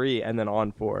 No. 3, and then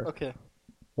on 4. Okay.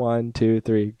 1, 2,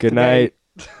 3. Good Good night.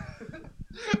 night.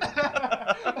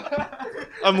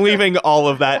 I'm leaving all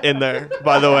of that in there,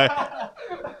 by the way.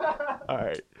 All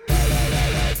right.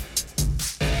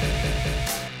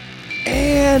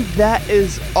 And that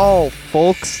is all,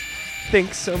 folks.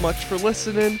 Thanks so much for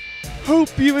listening. Hope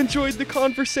you enjoyed the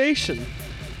conversation.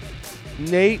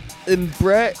 Nate and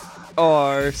Brett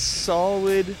are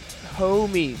solid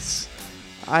homies.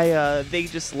 They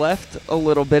just left a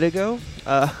little bit ago.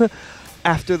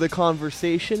 After the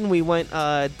conversation, we went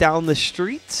down the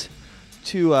street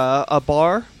to a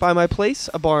bar by my place,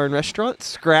 a bar and restaurant,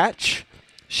 Scratch.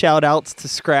 Shout outs to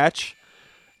Scratch.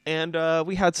 And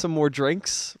we had some more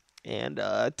drinks and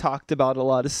talked about a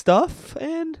lot of stuff.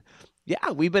 And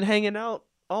yeah, we've been hanging out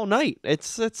all night.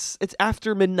 It's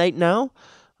after midnight now.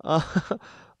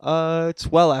 It's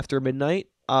well after midnight.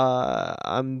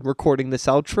 I'm recording this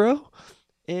outro.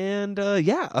 And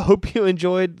yeah, I hope you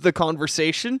enjoyed the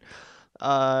conversation.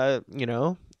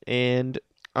 And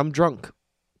I'm drunk.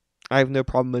 I have no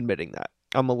problem admitting that.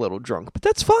 I'm a little drunk, but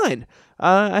that's fine.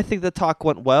 I think the talk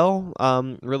went well.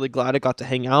 Really glad I got to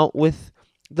hang out with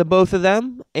the both of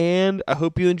them, and I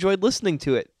hope you enjoyed listening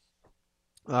to it.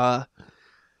 I'll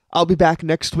be back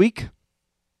next week,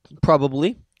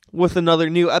 probably, with another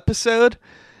new episode.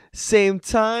 Same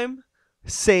time,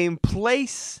 same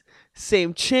place,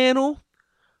 same channel.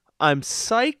 I'm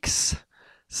Sykes.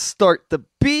 Start the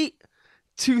Beat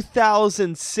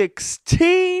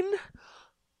 2016.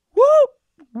 Woo!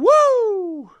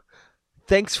 Woo!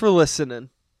 Thanks for listening.